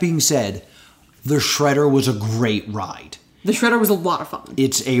 That being said, the Shredder was a great ride. The Shredder was a lot of fun.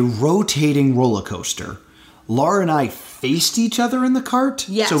 It's a rotating roller coaster. Laura and I faced each other in the cart,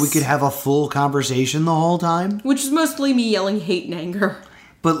 yes, so we could have a full conversation the whole time. Which is mostly me yelling hate and anger.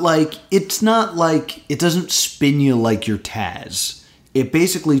 But, like, it's not like, it doesn't spin you like your Taz. It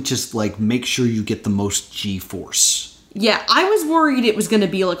basically just, like, makes sure you get the most G-force. Yeah, I was worried it was going to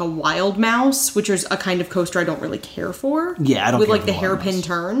be like a Wild Mouse, which is a kind of coaster I don't really care for. Yeah, I don't with, care like, for the Wild hairpin Mouse.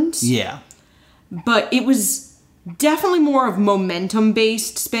 turns. Yeah. But it was definitely more of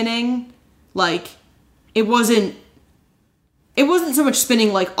momentum-based spinning. Like, it wasn't so much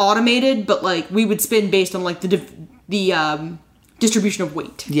spinning, like, automated, but, like, we would spin based on, like, the distribution of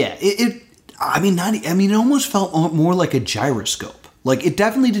weight. Yeah, it almost felt more like a gyroscope. Like, it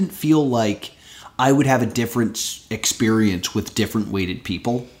definitely didn't feel like I would have a different experience with different weighted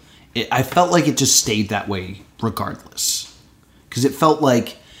people. I felt like it just stayed that way regardless. Because it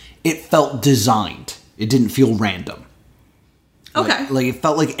felt designed. It didn't feel random. Okay. Like it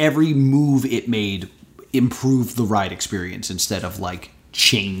felt like every move it made improved the ride experience instead of, like,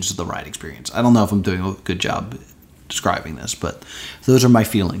 change the ride experience. I don't know if I'm doing a good job describing this, but those are my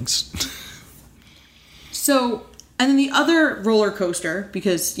feelings. So, and then the other roller coaster,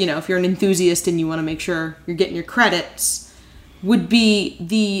 because, you know, if you're an enthusiast and you want to make sure you're getting your credits, would be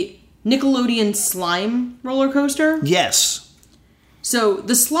the Nickelodeon Slime roller coaster. Yes. So,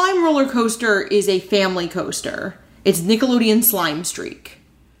 the Slime roller coaster is a family coaster. It's Nickelodeon Slime Streak.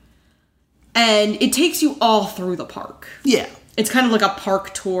 And it takes you all through the park. Yeah. It's kind of like a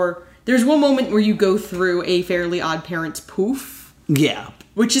park tour. There's one moment where you go through a Fairly Odd Parents poof. Yeah.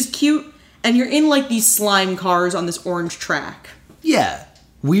 Which is cute. And you're in, like, these slime cars on this orange track. Yeah.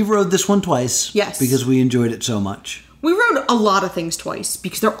 We rode this one twice. Yes. Because we enjoyed it so much. We rode a lot of things twice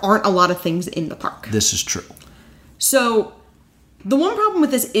because there aren't a lot of things in the park. This is true. So, the one problem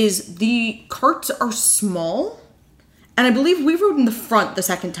with this is the carts are small. And I believe we rode in the front the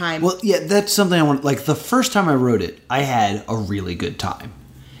second time. Well, yeah, that's something I want. Like, the first time I rode it, I had a really good time.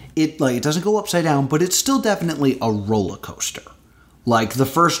 It doesn't go upside down, but it's still definitely a roller coaster. Like, the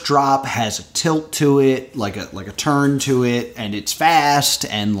first drop has a tilt to it, like a turn to it, and it's fast,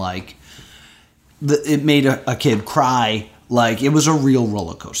 and, like, it made a kid cry Like, it was a real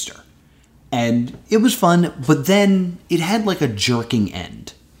roller coaster. And it was fun, but then it had like a jerking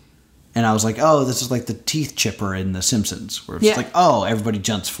end. And I was like, oh, this is like the teeth chipper in The Simpsons, where it's just like, oh, everybody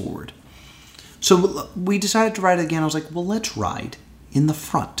jumps forward. So we decided to ride it again. I was like, well, let's ride in the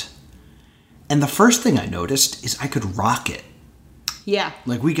front. And the first thing I noticed is I could rock it. Yeah.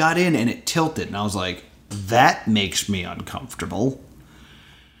 Like, we got in and it tilted, and I was like, that makes me uncomfortable.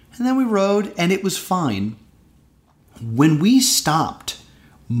 And then we rode, and it was fine. When we stopped,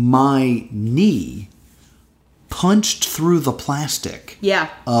 my knee punched through the plastic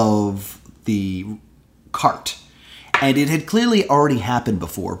of the cart. And it had clearly already happened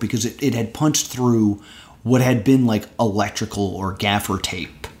before because it had punched through what had been like electrical or gaffer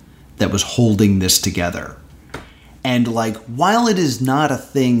tape that was holding this together. And like, while it is not a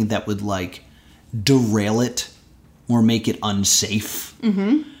thing that would like derail it or make it unsafe,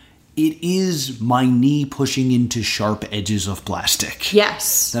 it is my knee pushing into sharp edges of plastic.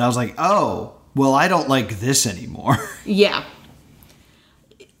 Yes. And I was like, oh, well, I don't like this anymore. Yeah.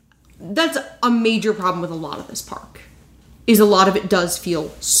 That's a major problem with a lot of this park, is a lot of it does feel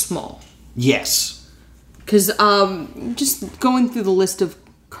small. Yes. Because just going through the list of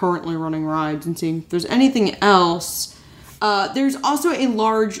currently running rides and seeing if there's anything else. There's also a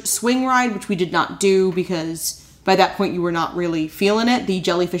large swing ride, which we did not do because by that point you were not really feeling it. The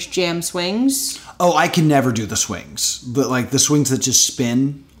Jellyfish Jam swings. Oh, I can never do the swings. But like the swings that just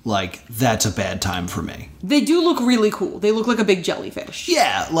spin, like that's a bad time for me. They do look really cool. They look like a big jellyfish.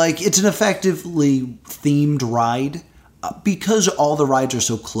 Yeah, like it's an effectively themed ride. Because all the rides are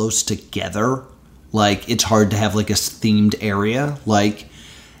so close together, like it's hard to have like a themed area. Like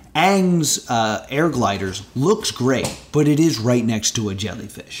Aang's air gliders looks great, but it is right next to a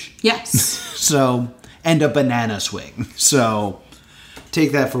jellyfish. Yes. So, and a banana swing. So,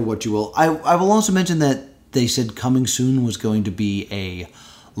 take that for what you will. I will also mention that they said coming soon was going to be a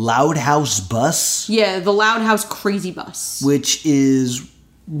Loud House bus. Yeah, the Loud House Crazy Bus. Which is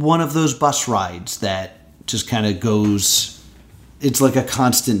one of those bus rides that just kind of goes, it's like a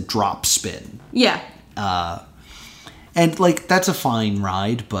constant drop spin. Yeah. And, like, that's a fine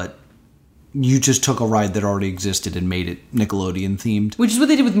ride, but you just took a ride that already existed and made it Nickelodeon-themed. Which is what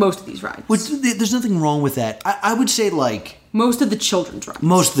they did with most of these rides. Which, there's nothing wrong with that. I would say, like... Most of the children's rides.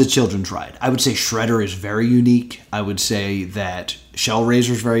 Most of the children's ride. I would say Shredder is very unique. I would say that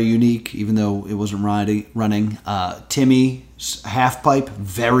Shellraiser is very unique, even though it wasn't running. Timmy's Half Pipe,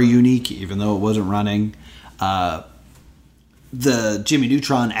 very unique, even though it wasn't running. The Jimmy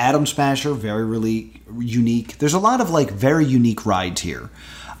Neutron Atom Smasher, very really unique. There's a lot of like very unique rides here.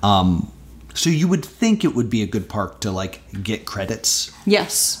 So you would think it would be a good park to like get credits.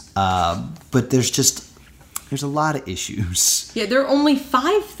 Yes. But there's a lot of issues. Yeah, there are only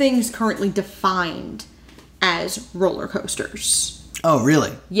 5 things currently defined as roller coasters. Oh,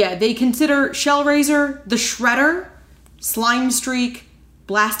 really? Yeah, they consider Shellraiser, the Shredder, Slime Streak,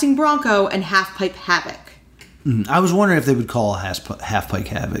 Blasting Bronco, and Half Pipe Havoc. I was wondering if they would call Half Pipe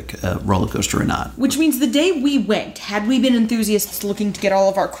Havoc a roller coaster or not. Which means the day we went, had we been enthusiasts looking to get all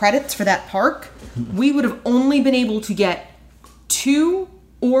of our credits for that park, we would have only been able to get 2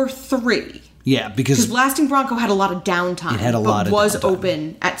 or 3. Yeah, because Blasting Bronco had a lot of downtime. It had a lot of was downtime.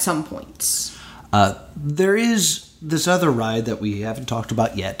 Open at some points. There is this other ride that we haven't talked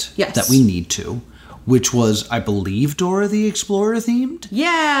about yet. Yes. That we need to, which was, I believe, Dora the Explorer themed.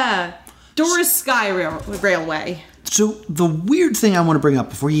 Yeah, Dora's Sky Railway. So the weird thing I want to bring up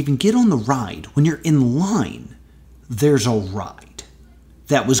before you even get on the ride, when you're in line, there's a ride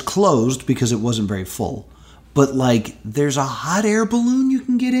that was closed because it wasn't very full. But like, there's a hot air balloon you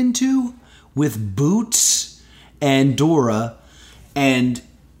can get into with Boots and Dora, and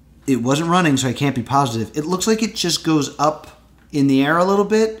it wasn't running, so I can't be positive. It looks like it just goes up in the air a little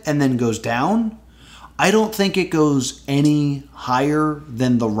bit and then goes down. I don't think it goes any higher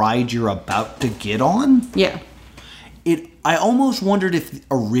than the ride you're about to get on. Yeah. I almost wondered if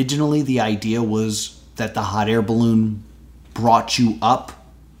originally the idea was that the hot air balloon brought you up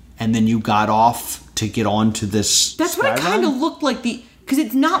and then you got off to get onto this. That's what it kind of looked like, because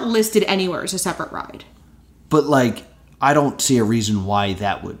it's not listed anywhere as a separate ride. But like, I don't see a reason why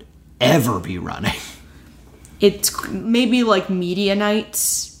that would ever be running. It's maybe like media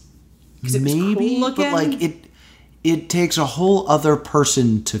nights. Maybe, cool but like it takes a whole other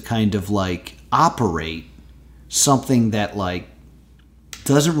person to kind of like operate something that like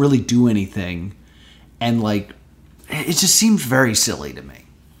doesn't really do anything, and like it just seems very silly to me.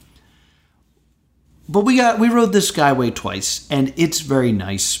 But we rode this Skyway twice, and it's very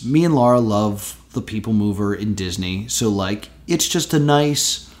nice. Me and Laura love the People Mover in Disney, so like it's just a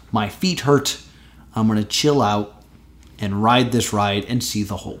nice, my feet hurt, I'm gonna chill out and ride this ride and see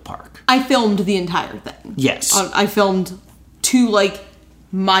the whole park. I filmed the entire thing. Yes. I filmed to, like,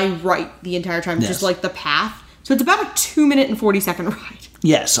 my right the entire time, Yes. just, like, the path. So it's about a 2-minute and 40-second ride.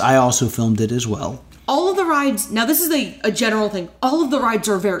 Yes, I also filmed it as well. All of the rides, now this is a general thing, all of the rides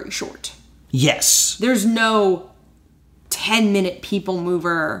are very short. Yes. There's no 10-minute people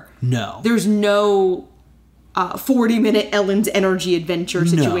mover. No. There's no 40-minute Ellen's Energy Adventure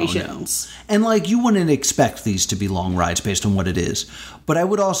situations. No. And, like, you wouldn't expect these to be long rides based on what it is. But I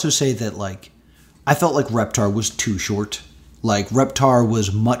would also say that, like, I felt like Reptar was too short. Like, Reptar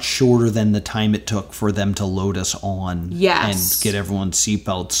was much shorter than the time it took for them to load us on Yes. and get everyone's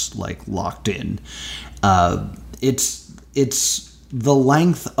seatbelts, like, locked in. It's the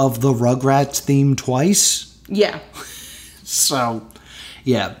length of the Rugrats theme twice. Yeah. So,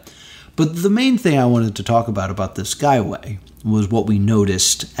 yeah. But the main thing I wanted to talk about this Skyway was what we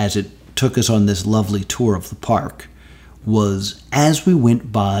noticed as it took us on this lovely tour of the park was as we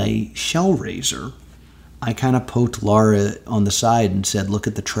went by Shellraiser, I kind of poked Laura on the side and said, look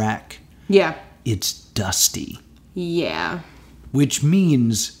at the track. Yeah. It's dusty. Yeah. Which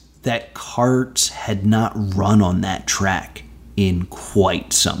means that carts had not run on that track in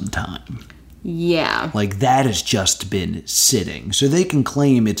quite some time. Yeah. Like, that has just been sitting. So they can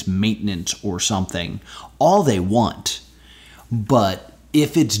claim it's maintenance or something all they want. But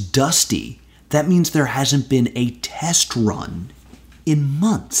if it's dusty, that means there hasn't been a test run in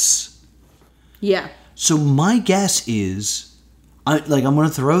months. Yeah. So my guess is, I'm going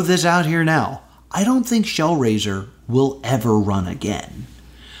to throw this out here now. I don't think Shellraiser will ever run again.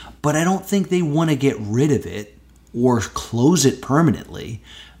 But I don't think they want to get rid of it or close it permanently,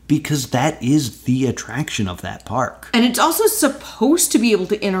 because that is the attraction of that park. And it's also supposed to be able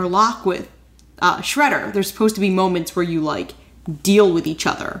to interlock with Shredder. There's supposed to be moments where you, like, deal with each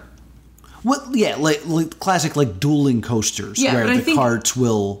other. Well, yeah, like classic, like, dueling coasters, Yeah, where but I the think carts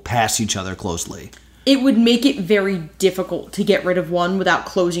will pass each other closely. It would make it very difficult to get rid of one without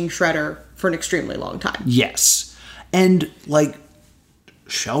closing Shredder for an extremely long time. Yes. And, like,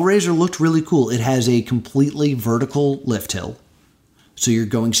 Shellraiser looked really cool. It has a completely vertical lift hill. So you're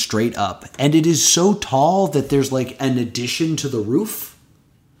going straight up. And it is so tall that there's, like, an addition to the roof.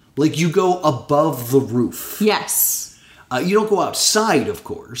 Like, you go above the roof. Yes. You don't go outside, of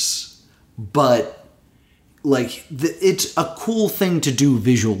course. But, like, it's a cool thing to do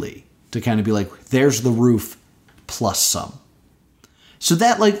visually. To kind of be like, there's the roof plus some. So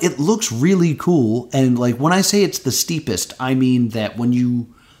that, like, it looks really cool. And, like, when I say it's the steepest, I mean that when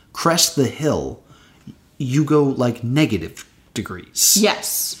you crest the hill, you go, like, negative degrees.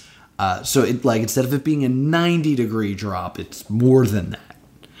 Yes. So, it, like, instead of it being a 90-degree drop, it's more than that.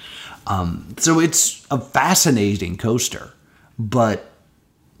 So it's a fascinating coaster. But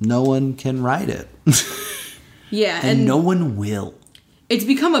no one can ride it. Yeah. And no one will. It's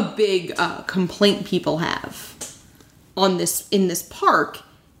become a big complaint people have in this park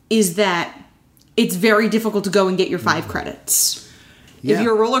is that it's very difficult to go and get your 5 credits. Yeah. If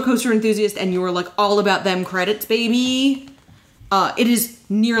you're a roller coaster enthusiast and you are, like, all about them credits, baby, it is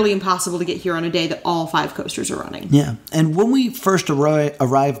nearly impossible to get here on a day that all 5 coasters are running. Yeah, and when we first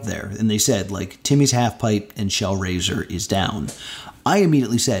arrived there, and they said, like, Timmy's Half Pipe and Shellraiser is down, I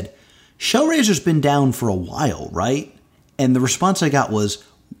immediately said, Shellraiser's been down for a while, right? And the response I got was,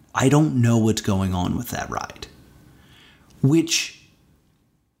 I don't know what's going on with that ride. Which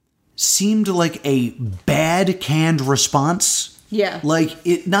seemed like a bad canned response. Yeah. Like,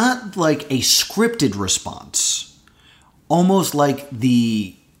 it not like a scripted response. Almost like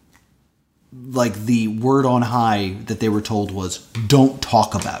the word on high that they were told was, don't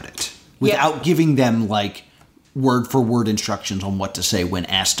talk about it. Without giving them, like, word for word instructions on what to say when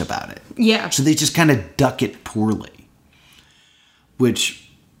asked about it. Yeah. So they just kind of duck it poorly. Which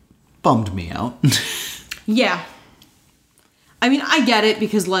bummed me out. Yeah. I mean, I get it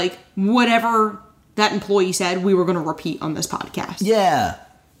because, like, whatever that employee said, we were going to repeat on this podcast. Yeah.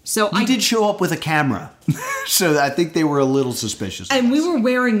 So I did show up with a camera. So I think they were a little suspicious. And we were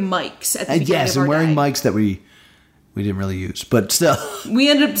wearing mics at the beginning yes, of our and wearing day. mics that we didn't really use. But still. We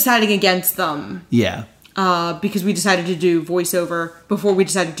ended up deciding against them. Yeah. Because we decided to do voiceover before we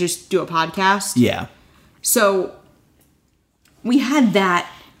decided to just do a podcast. Yeah. So we had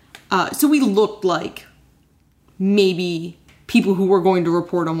that. So we looked like maybe people who were going to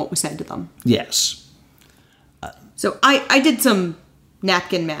report on what was said to them. Yes. So I did some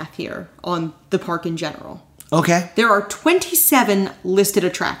napkin math here on the park in general. Okay. There are 27 listed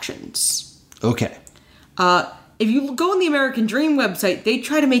attractions. Okay. If you go on the American Dream website, they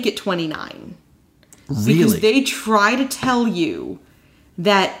try to make it 29. Really? Because they try to tell you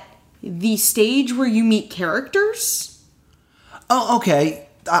that the stage where you meet characters Oh, okay.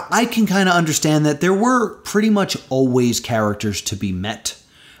 I can kind of understand that. There were pretty much always characters to be met.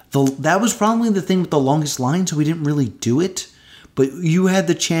 That was probably the thing with the longest line, so we didn't really do it. But you had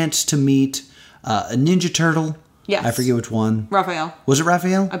the chance to meet a Ninja Turtle. Yes. I forget which one. Raphael. Was it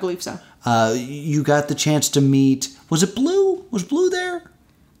Raphael? I believe so. You got the chance to meet... Was it Blue? Was Blue there?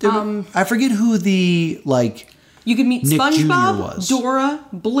 I forget who the, You could meet Nick SpongeBob, Jr. was. Dora,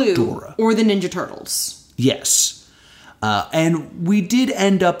 Blue, or the Ninja Turtles. Yes. And we did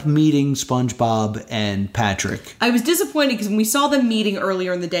end up meeting SpongeBob and Patrick. I was disappointed because when we saw them meeting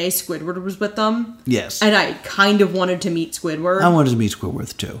earlier in the day, Squidward was with them. Yes. And I kind of wanted to meet Squidward. I wanted to meet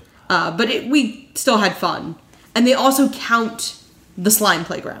Squidward too. But we still had fun. And they also count the slime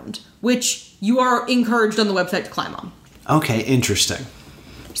playground, which you are encouraged on the website to climb on. Okay, interesting.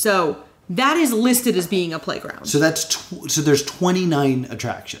 So that is listed as being a playground. So so there's 29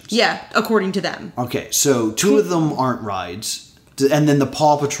 attractions. Yeah, according to them. Okay, so 2 of them aren't rides, and then the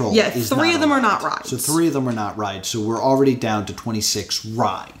Paw Patrol. Yeah, is 3 not of them a are ride. not rides. So 3 of them are not rides. So we're already down to 26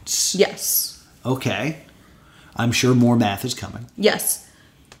 rides. Yes. Okay, I'm sure more math is coming. Yes.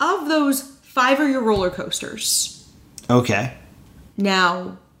 Of those, 5 are your roller coasters. Okay.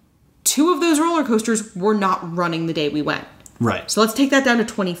 Now, 2 of those roller coasters were not running the day we went. Right. So let's take that down to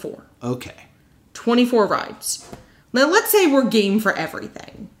 24. Okay. 24 rides. Now, let's say we're game for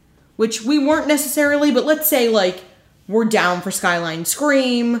everything, which we weren't necessarily, but let's say, we're down for Skyline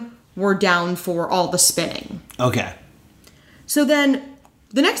Scream, we're down for all the spinning. Okay. So then,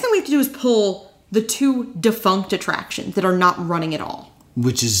 the next thing we have to do is pull the 2 defunct attractions that are not running at all.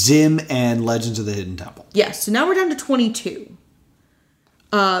 Which is Zim and Legends of the Hidden Temple. Yes, so now we're down to 22.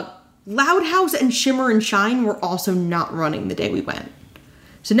 Loud House and Shimmer and Shine were also not running the day we went.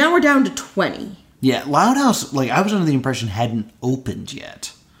 So now we're down to 20. Yeah, Loud House, I was under the impression hadn't opened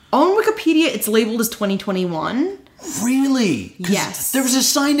yet. On Wikipedia, it's labeled as 2021. Really? 'Cause Yes. there was a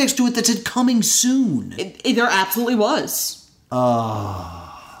sign next to it that said coming soon. There absolutely was.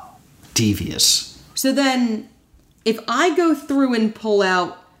 Devious. So then, if I go through and pull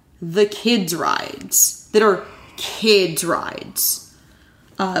out the kids' rides, that are kids' rides,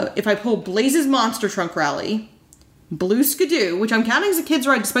 if I pull Blaze's Monster Trunk Rally, Blue Skidoo, which I'm counting as a kids'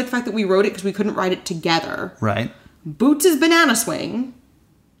 ride despite the fact that we rode it because we couldn't ride it together. Right. Boots' Banana Swing,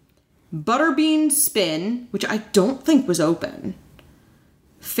 Butterbean Spin, which I don't think was open,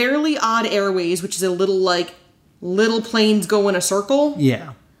 Fairly Odd Airways, which is a little planes go in a circle.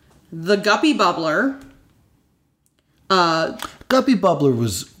 Yeah. The Guppy Bubbler. Guppy Bubbler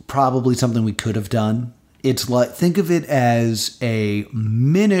was probably something we could have done. It's think of it as a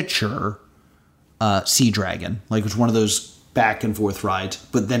miniature Sea Dragon. It's one of those back and forth rides,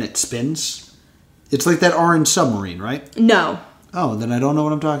 but then it spins. It's like that orange submarine, right? No. Oh, then I don't know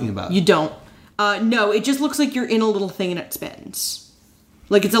what I'm talking about. You don't. No, it just looks like you're in a little thing and it spins.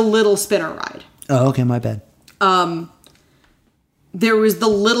 It's a little spinner ride. Oh, okay, my bad. There was the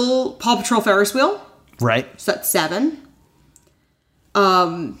little Paw Patrol Ferris wheel. Right. So that's 7.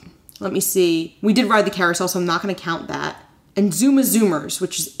 Let me see. We did ride the carousel, so I'm not going to count that. And Zuma Zoomers,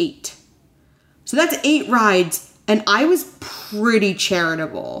 which is 8. So that's 8 rides, and I was pretty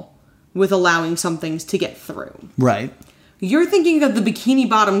charitable with allowing some things to get through. Right. You're thinking of the Bikini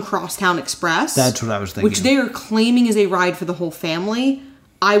Bottom Crosstown Express. That's what I was thinking. Which they are claiming is a ride for the whole family.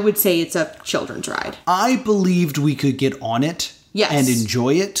 I would say it's a children's ride. I believed we could get on it and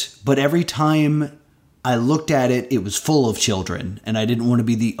enjoy it, but every time I looked at it, it was full of children, and I didn't want to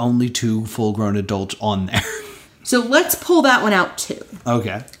be the only 2 full-grown adults on there. So let's pull that one out too.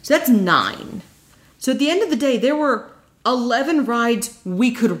 Okay. So that's 9. So at the end of the day, there were 11 rides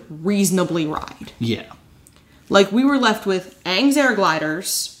we could reasonably ride. Yeah. We were left with Aang's Air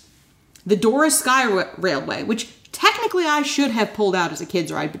Gliders, the Dora Sky Railway, which technically I should have pulled out as a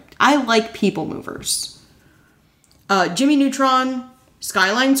kid's ride, but I like people movers. Jimmy Neutron,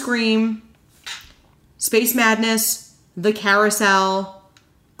 Skyline Scream, Space Madness, The Carousel,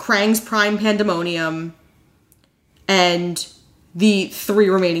 Krang's Prime Pandemonium, and the 3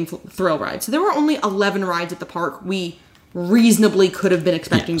 remaining thrill rides. So there were only 11 rides at the park we reasonably could have been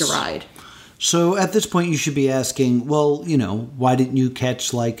expecting to ride. So at this point you should be asking, well, why didn't you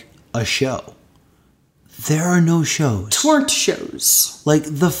catch a show? There are no shows. Twerk shows.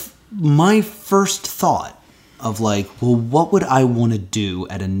 My first thought of what would I want to do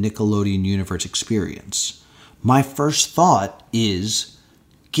at a Nickelodeon Universe experience? My first thought is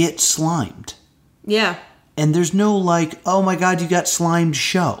get slimed. Yeah. And there's no oh my god, you got slimed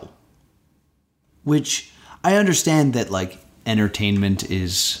show. Which I understand that entertainment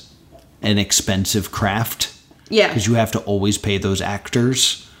is an expensive craft. Yeah. Because you have to always pay those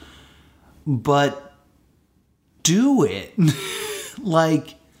actors. But do it.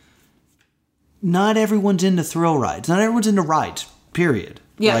 like, not everyone's into thrill rides. Not everyone's into rides, period.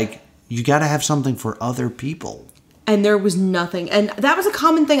 Yeah. Like, you got to have something for other people. And there was nothing. And that was a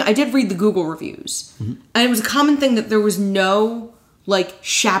common thing. I did read the Google reviews. And it was a common thing that there was no, like,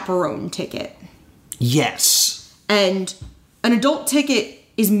 chaperone ticket. Yes. And an adult ticket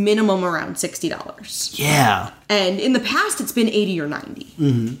is minimum around $60. Yeah. And in the past, it's been $80 or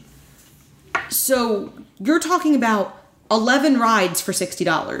 $90. So you're talking about 11 rides for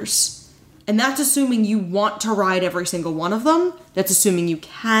 $60. And that's assuming you want to ride every single one of them. That's assuming you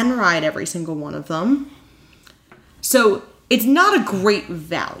can ride every single one of them. So it's not a great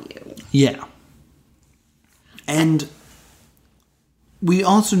value. Yeah. And we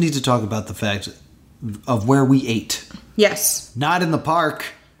also need to talk about the fact of where we ate. Yes. Not in the park.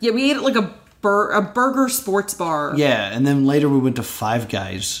 Yeah, we ate at like a burger sports bar. Yeah, and then later we went to Five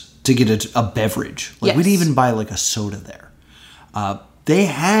Guys to get a beverage. Like, we didn't even buy like a soda there. They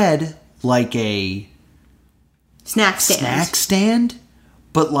had like a Snack stand.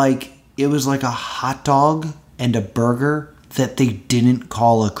 But like it was like a hot dog and a burger that they didn't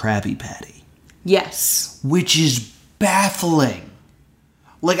call a Krabby Patty. Yes. Which is baffling.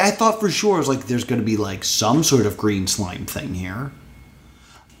 Like, I thought for sure, it was like, there's going to be, like, some sort of green slime thing here.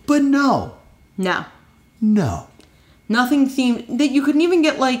 But no. No. No. Nothing themed. That you couldn't even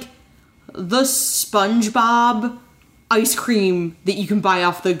get, like, the SpongeBob ice cream that you can buy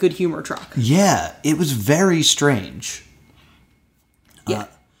off the Good Humor truck. Yeah, it was very strange. Yeah.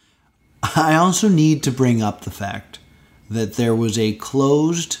 I also need to bring up the fact that there was a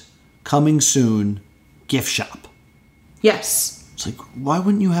closed, coming soon, gift shop. Yes. It's like, why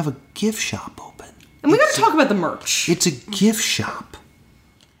wouldn't you have a gift shop open? And we gotta talk about the merch. It's a gift shop.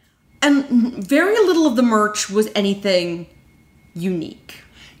 And very little of the merch was anything unique.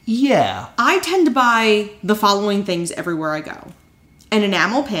 Yeah. I tend to buy the following things everywhere I go. An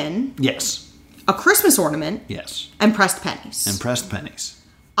enamel pin. Yes. A Christmas ornament. Yes. And pressed pennies. And pressed pennies.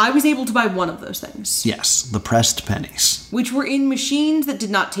 I was able to buy one of those things. Yes, the pressed pennies. Which were in machines that did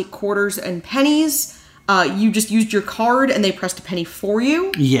not take quarters and pennies. You just used your card and they pressed a penny for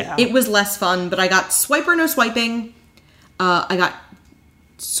you. Yeah. It was less fun, but I got Swiper No Swiping. I got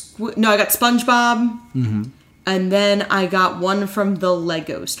SpongeBob. Mm-hmm. And then I got one from the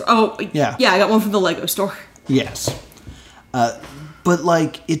Lego store. Oh, yeah. Yeah, I got one from the Lego store. Yes. But,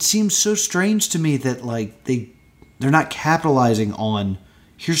 like, it seems so strange to me that, like, they're not capitalizing on,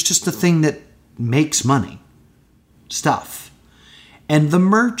 here's just the thing that makes money. Stuff. And the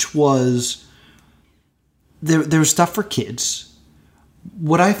merch was... There was stuff for kids.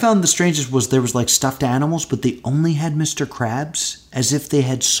 What I found the strangest was there was like stuffed animals, but they only had Mr. Krabs, as if they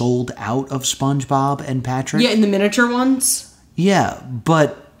had sold out of SpongeBob and Patrick. Yeah, in the miniature ones. Yeah,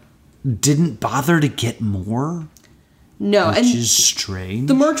 but didn't bother to get more. No, which and is strange.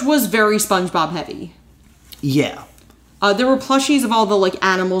 The merch was very SpongeBob heavy. Yeah. There were plushies of all the like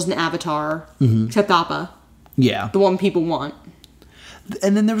animals in Avatar, except Appa. Yeah. The one people want.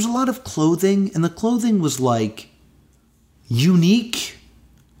 And then there was a lot of clothing, and the clothing was, like, unique.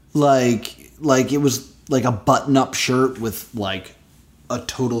 Like it was, like, a button-up shirt with, like, a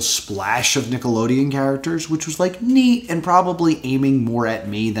total splash of Nickelodeon characters, which was, like, neat and probably aiming more at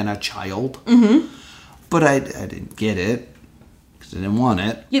me than a child. Mm-hmm. But I didn't get it, because I didn't want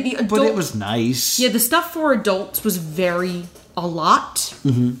it. Yeah, but it was nice. Yeah, the stuff for adults was a lot.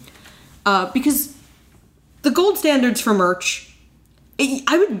 Mm-hmm. Because the gold standards for merch...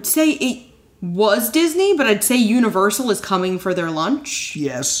 I would say it was Disney, but I'd say Universal is coming for their lunch.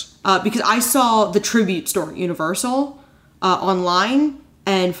 Yes. Because I saw the tribute store at Universal online,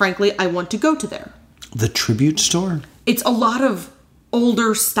 and frankly, I want to go to there. The tribute store? It's a lot of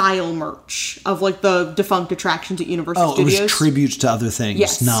older style merch of like the defunct attractions at Universal Studios. It was tributes to other things,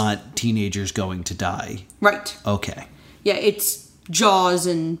 yes. Not teenagers going to die. Right. Okay. Yeah, it's Jaws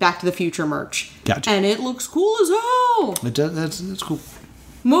and Back to the Future merch. Gotcha. And it looks cool as hell. It does, that's cool.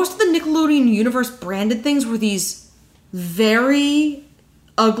 Most of the Nickelodeon Universe branded things were these very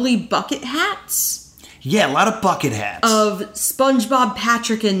ugly bucket hats. Yeah, a lot of bucket hats. Of SpongeBob,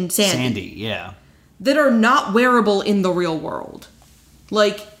 Patrick, and Sandy. Yeah. That are not wearable in the real world.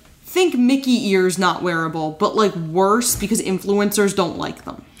 Like, think Mickey ears not wearable, but like worse because influencers don't like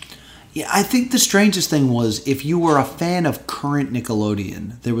them. Yeah, I think the strangest thing was if you were a fan of current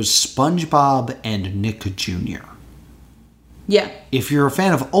Nickelodeon, there was SpongeBob and Nick Jr. Yeah. If you're a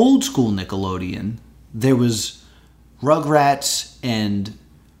fan of old school Nickelodeon, there was Rugrats and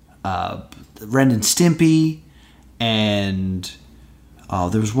Ren and Stimpy, and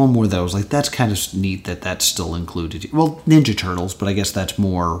there was one more that was like, that's kind of neat that that's still included. Well, Ninja Turtles, but I guess that's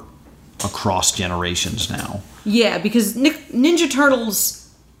more across generations now. Yeah, because Ninja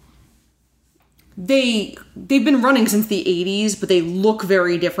Turtles, they've been running since the 80s, but they look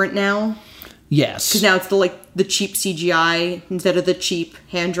very different now. Yes. Because now it's the cheap CGI instead of the cheap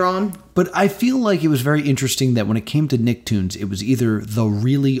hand-drawn. But I feel like it was very interesting that when it came to Nicktoons, it was either the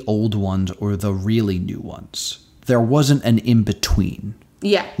really old ones or the really new ones. There wasn't an in-between.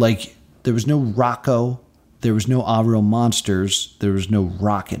 Yeah. Like, there was no Rocco, there was no Ah Real Monsters, there was no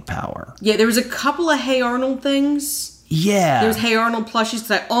Rocket Power. Yeah, there was a couple of Hey Arnold things. Yeah. There was Hey Arnold plushies,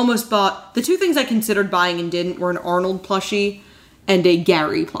 because I almost bought... The two things I considered buying and didn't were an Arnold plushie and a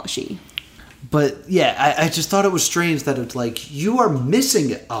Gary plushie. But, yeah, I just thought it was strange that it's like, you are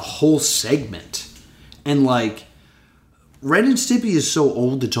missing a whole segment. And, like, Ren and Stimpy is so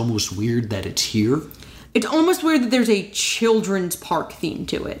old, it's almost weird that it's here. It's almost weird that there's a children's park theme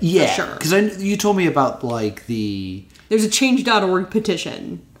to it. Yeah, for sure. because you told me about, like, There's a Change.org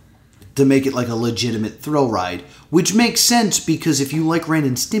petition. to make it, like, a legitimate thrill ride. Which makes sense, because if you like Ren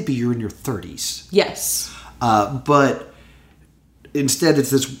and Stimpy, you're in your 30s. Yes. But... Instead,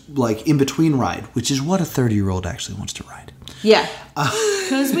 it's this, like, in-between ride, which is what a 30-year-old actually wants to ride. Yeah.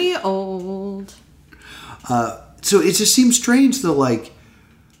 Because we old. So it just seems strange that, like,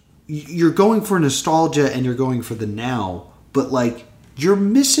 you're going for nostalgia and you're going for the now, but, like, you're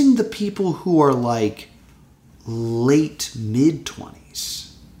missing the people who are, like, late,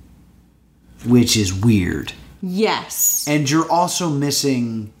 mid-20s. Which is weird. Yes. And you're also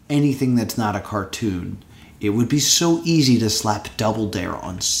missing anything that's not a cartoon. It would be so easy to slap Double Dare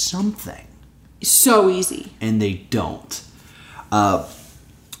on something. So easy. And they don't.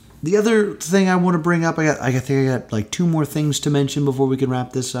 The other thing I want to bring up, I think I got like two more things to mention before we can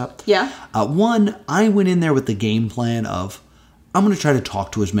wrap this up. Yeah. One, I went in there with the game plan of, I'm going to try to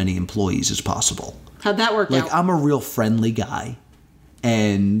talk to as many employees as possible. How'd that work out? Like, I'm a real friendly guy.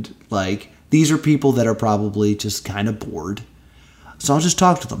 And, like, these are people that are probably just kind of bored. So I'll just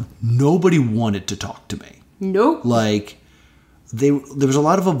talk to them. Nobody wanted to talk to me. Nope. Like, there was a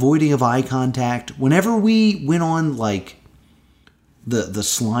lot of avoiding of eye contact. Whenever we went on, like, the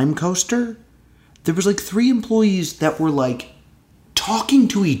slime coaster, there was, like, 3 employees that were, like, talking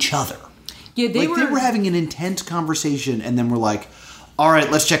to each other. Yeah, they were having an intense conversation, and then we're like, all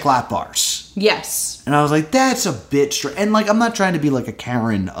right, let's check lap bars. Yes. And I was like, that's a bit strange. And, like, I'm not trying to be, like, a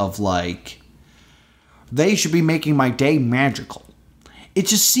Karen of, like, they should be making my day magical. It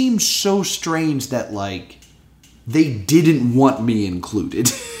just seems so strange that, like, they didn't want me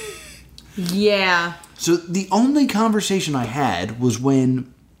included. Yeah. So the only conversation I had was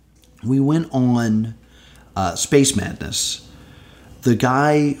when we went on Space Madness. The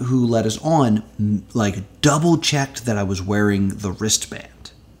guy who let us on, like, double-checked that I was wearing the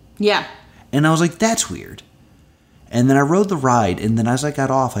wristband. Yeah. And I was like, that's weird. And then I rode the ride, and then as I got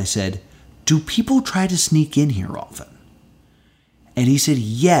off, I said, do people try to sneak in here often? And he said,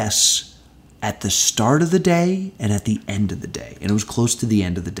 yes, at the start of the day and at the end of the day. And it was close to the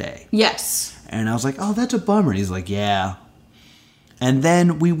end of the day. Yes. And I was like, oh, that's a bummer. And he's like, yeah. And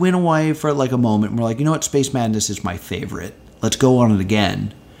then we went away for like a moment. And we're like, you know what? Space Madness is my favorite. Let's go on it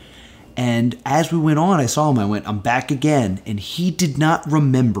again. And as we went on, I saw him. I went, I'm back again. And he did not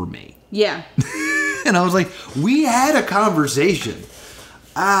remember me. Yeah. And I was like, we had a conversation.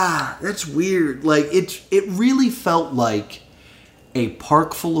 That's weird. Like, it really felt like a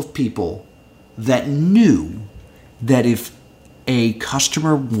park full of people that knew that if a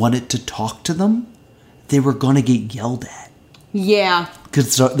customer wanted to talk to them, they were going to get yelled at. Yeah.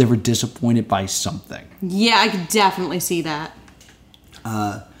 Because they were disappointed by something. Yeah, I could definitely see that.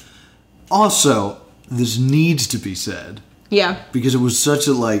 Also, this needs to be said. Yeah. Because it was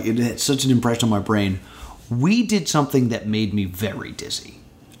it had such an impression on my brain. We did something that made me very dizzy.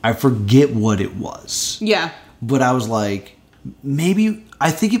 I forget what it was. Yeah. But I was like,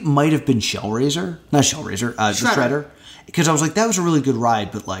 I think it might have been Shellraiser. Not Shellraiser, the Shredder. Because I was like, that was a really good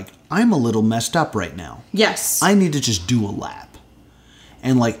ride, but, like, I'm a little messed up right now. Yes. I need to just do a lap.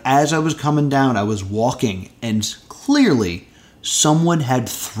 And, like, as I was coming down, I was walking, and clearly someone had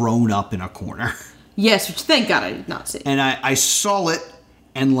thrown up in a corner. Yes, which thank God I did not see. And I saw it,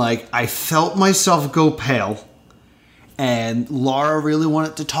 and, like, I felt myself go pale. And Laura really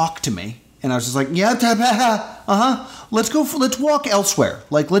wanted to talk to me. And I was just like, yeah, let's walk elsewhere.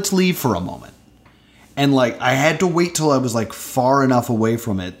 Like, let's leave for a moment. And, like, I had to wait till I was, like, far enough away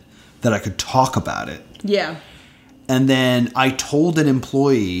from it that I could talk about it. Yeah. And then I told an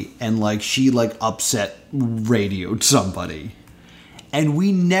employee, and, like, she, like, upset radioed somebody. And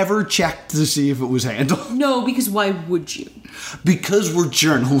we never checked to see if it was handled. No, because why would you? Because we're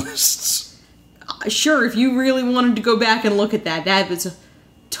journalists. Sure, if you really wanted to go back and look at that, that was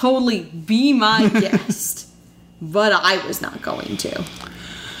totally be my guest, but I was not going to.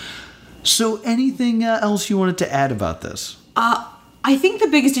 So anything else you wanted to add about this? I think the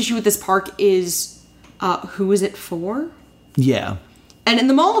biggest issue with this park is who is it for? Yeah. And in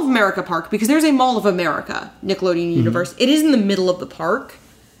the Mall of America park, because there's a Mall of America, Nickelodeon Universe, it is in the middle of the park.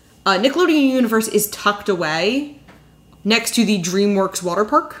 Nickelodeon Universe is tucked away next to the DreamWorks water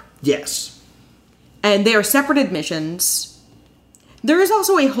park. Yes. And they are separate admissions. There is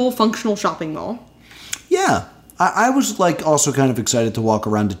also a whole functional shopping mall. Yeah. I was like also kind of excited to walk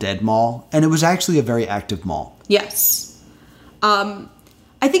around a dead mall, and it was actually a very active mall. Yes.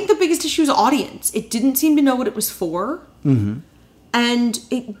 I think the biggest issue is audience. It didn't seem to know what it was for. Mm-hmm. And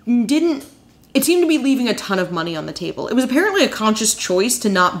it seemed to be leaving a ton of money on the table. It was apparently a conscious choice to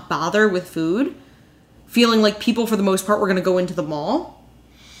not bother with food, feeling like people for the most part were going to go into the mall.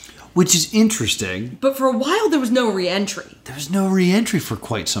 Which is interesting. But for a while, there was no re-entry. There was no re-entry for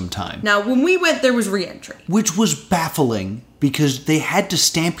quite some time. Now, when we went, there was re-entry. Which was baffling, because they had to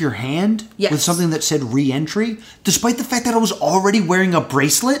stamp your hand with something that said re-entry, despite the fact that I was already wearing a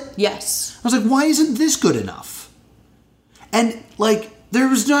bracelet. Yes. I was like, why isn't this good enough? And, like, there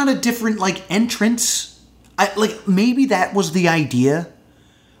was not a different, like, entrance. Maybe that was the idea,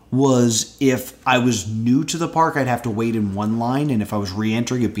 was if I was new to the park, I'd have to wait in one line, and if I was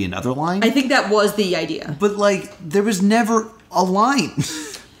re-entering, it'd be another line. I think that was the idea. But, like, there was never a line.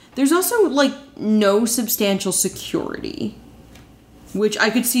 There's also, like, no substantial security, which I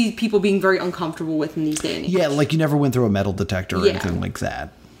could see people being very uncomfortable with in these days and age. Yeah, like you never went through a metal detector or anything like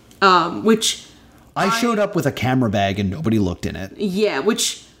that. Which... I showed up with a camera bag and nobody looked in it. Yeah,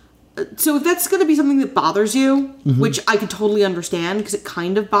 which... So if that's going to be something that bothers you, which I could totally understand, because it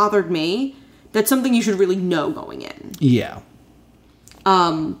kind of bothered me, that's something you should really know going in. Yeah.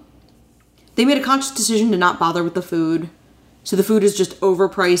 They made a conscious decision to not bother with the food. So the food is just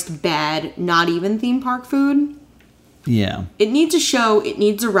overpriced, bad, not even theme park food. Yeah. It needs a show. It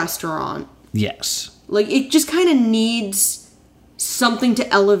needs a restaurant. Yes. Like, it just kind of needs something to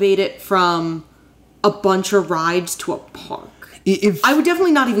elevate it from a bunch of rides to a park. I would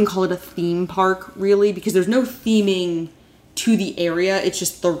definitely not even call it a theme park, really, because there's no theming to the area. It's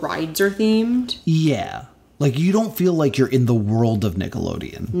just the rides are themed. Yeah. Like, you don't feel like you're in the world of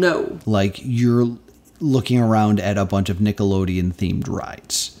Nickelodeon. No. Like, you're looking around at a bunch of Nickelodeon-themed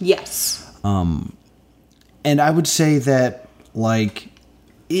rides. Yes. And I would say that, like,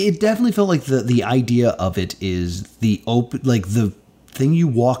 it definitely felt like the idea of it is the thing you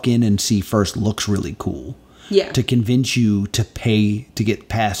walk in and see first looks really cool. Yeah. To convince you to pay to get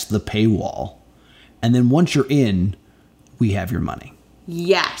past the paywall. And then once you're in, we have your money.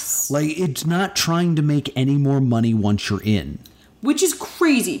 Yes. Like, it's not trying to make any more money once you're in. Which is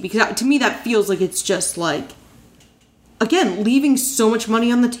crazy, because to me that feels like it's just like, again, leaving so much money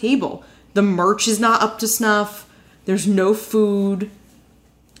on the table. The merch is not up to snuff. There's no food.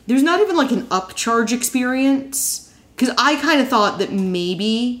 There's not even like an upcharge experience. Because I kind of thought that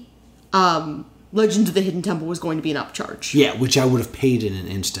maybe Legends of the Hidden Temple was going to be an upcharge. Yeah, which I would have paid in an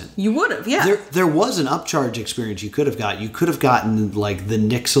instant. You would have, yeah. There was an upcharge experience you could have got. You could have gotten like the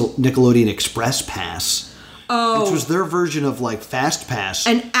Nickelodeon Express Pass. Oh. Which was their version of like Fast Pass.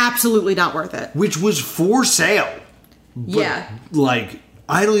 And absolutely not worth it. Which was for sale. But, yeah. Like,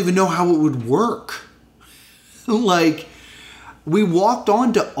 I don't even know how it would work. Like, we walked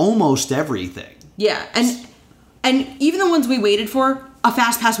on to almost everything. Yeah, and even the ones we waited for, a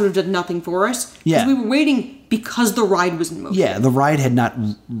Fast Pass would have done nothing for us. Yeah. Because we were waiting because the ride was in motion. Yeah, the ride had not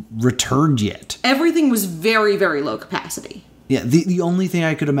returned yet. Everything was very, very low capacity. Yeah, the only thing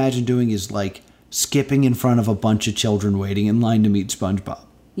I could imagine doing is, like, skipping in front of a bunch of children waiting in line to meet SpongeBob.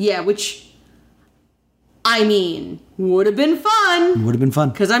 Yeah, which, I mean, would have been fun. Would have been fun.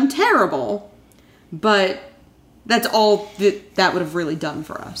 Because I'm terrible. But that's all that would have really done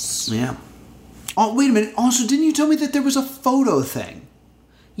for us. Yeah. Oh, wait a minute. Also, didn't you tell me that there was a photo thing?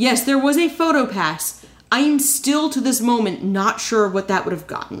 Yes, there was a photo pass. I am still, to this moment, not sure what that would have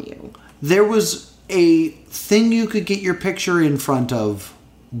gotten you. There was a thing you could get your picture in front of,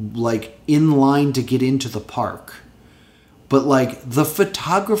 like, in line to get into the park. But, like, the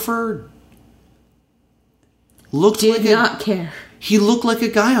photographer did not care. He looked like a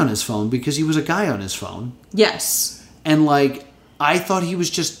guy on his phone because he was a guy on his phone. Yes. And, like, I thought he was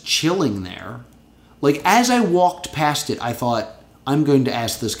just chilling there. Like, as I walked past it, I thought, I'm going to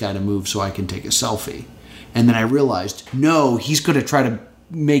ask this guy to move so I can take a selfie. And then I realized, no, he's going to try to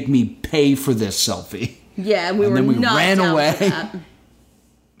make me pay for this selfie. Yeah, and we ran away. For that.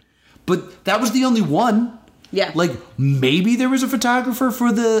 But that was the only one. Yeah. Like, maybe there was a photographer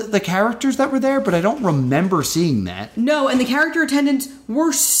for the characters that were there, but I don't remember seeing that. No, and the character attendants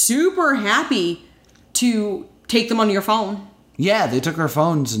were super happy to take them on your phone. Yeah, they took our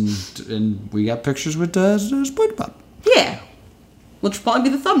phones and we got pictures with SpongeBob. Yeah. Which will probably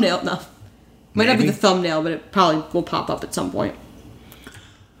be the thumbnail. No. Might not be Maybe. the thumbnail, but it probably will pop up at some point.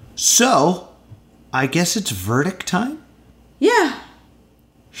 So, I guess it's verdict time? Yeah.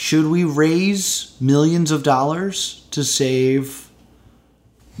 Should we raise millions of dollars to save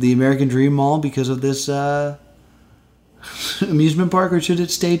the American Dream Mall because of this amusement park, or should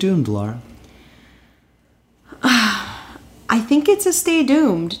it stay doomed, Laura? I think it's a stay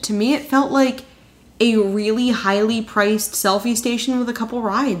doomed. To me, it felt like a really highly priced selfie station with a couple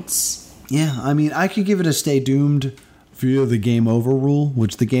rides. Yeah, I mean, I could give it a stay doomed via the game over rule,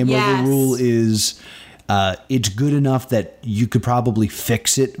 which the game over rule is it's good enough that you could probably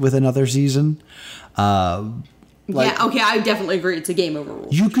fix it with another season. Yeah, okay, I definitely agree. It's a game over rule.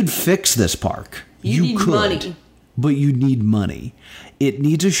 You could fix this park. You need money. But you need money. It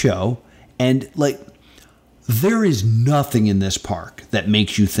needs a show, and like, there is nothing in this park that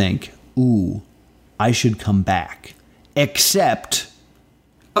makes you think, ooh, I should come back. Except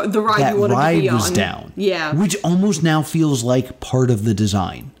The ride that you wanted ride to be was on. down. Yeah. Which almost now feels like part of the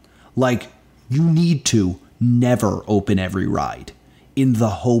design. Like, you need to never open every ride in the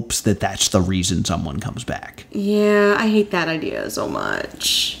hopes that that's the reason someone comes back. Yeah, I hate that idea so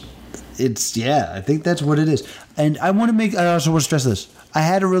much. I think that's what it is. And I also want to stress this. I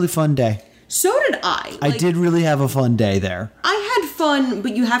had a really fun day. So did I. I did really have a fun day there. I had fun,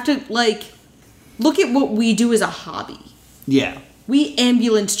 but you have to, look at what we do as a hobby. Yeah. We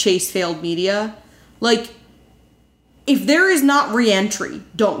ambulance chase failed media. If there is not re-entry,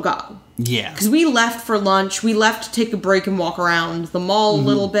 don't go. Yeah. Because we left for lunch, we left to take a break and walk around the mall a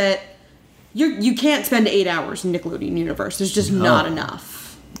little bit. You can't spend 8 hours in Nickelodeon Universe. There's just not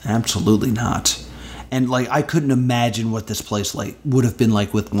enough. Absolutely not. And I couldn't imagine what this place would have been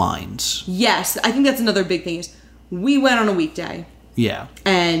like with lines. Yes, I think that's another big thing is we went on a weekday Yeah.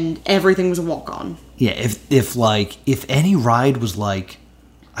 and everything was a walk-on. Yeah, if any ride was I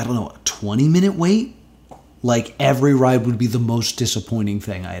don't know, a 20-minute wait, every ride would be the most disappointing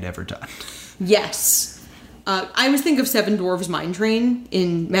thing I had ever done. Yes. I always think of Seven Dwarfs Mine Train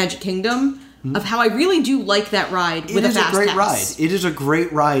in Magic Kingdom, of how I really do like that ride with a fast great pass. ride. It is a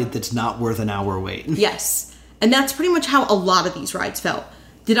great ride that's not worth an hour wait. Yes. And that's pretty much how a lot of these rides felt.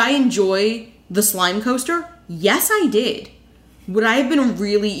 Did I enjoy the slime coaster? Yes, I did. Would I have been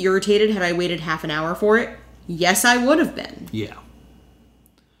really irritated had I waited half an hour for it? Yes, I would have been. Yeah.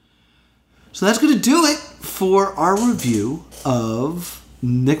 So that's going to do it for our review of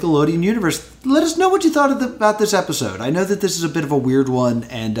Nickelodeon Universe. Let us know what you thought about this episode. I know that this is a bit of a weird one,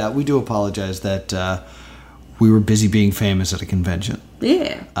 and we do apologize that we were busy being famous at a convention.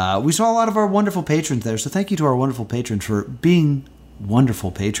 Yeah. We saw a lot of our wonderful patrons there, so thank you to our wonderful patrons for being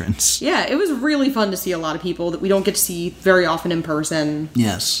wonderful patrons. Yeah, it was really fun to see a lot of people that we don't get to see very often in person.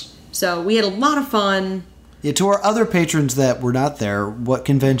 Yes. So we had a lot of fun. Yeah, to our other patrons that were not there, what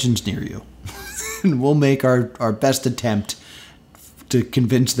convention's near you? And we'll make our best attempt to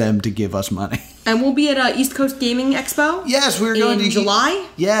convince them to give us money. And we'll be at East Coast Gaming Expo. Yes, we're going in July.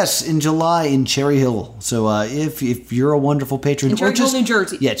 Yes, in July in Cherry Hill. So if you're a wonderful patron, In Cherry Hill, New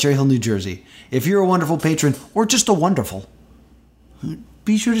Jersey. Yeah, Cherry Hill, New Jersey. If you're a wonderful patron or just a wonderful,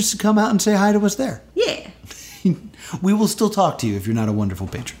 be sure to come out and say hi to us there. Yeah. We will still talk to you if you're not a wonderful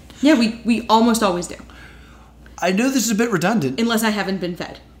patron. Yeah, we almost always do. I know this is a bit redundant. Unless I haven't been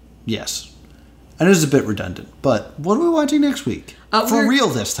fed. Yes. I know this is a bit redundant, but what are we watching next week? For real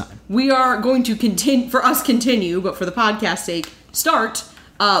this time. We are going to continue, but for the podcast sake, start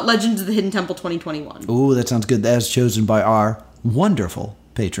Legends of the Hidden Temple 2021. Ooh, that sounds good. As chosen by our wonderful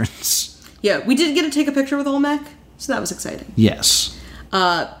patrons. Yeah, we did get to take a picture with Olmec, so that was exciting. Yes.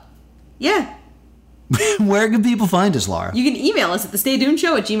 Yeah. Where can people find us, Laura? You can email us at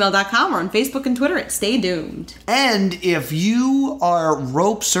thestaydoomedshow@gmail.com or on Facebook and Twitter at Stay Doomed. And if you are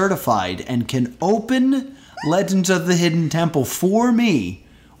rope certified and can open Legends of the Hidden Temple for me,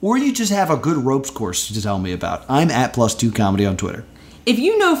 or you just have a good ropes course to tell me about, I'm at +2 Comedy on Twitter. If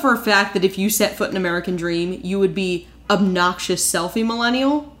you know for a fact that if you set foot in American Dream, you would be obnoxious selfie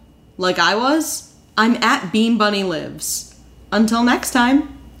millennial, like I was, I'm at Bean Bunny Lives. Until next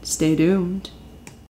time, stay doomed.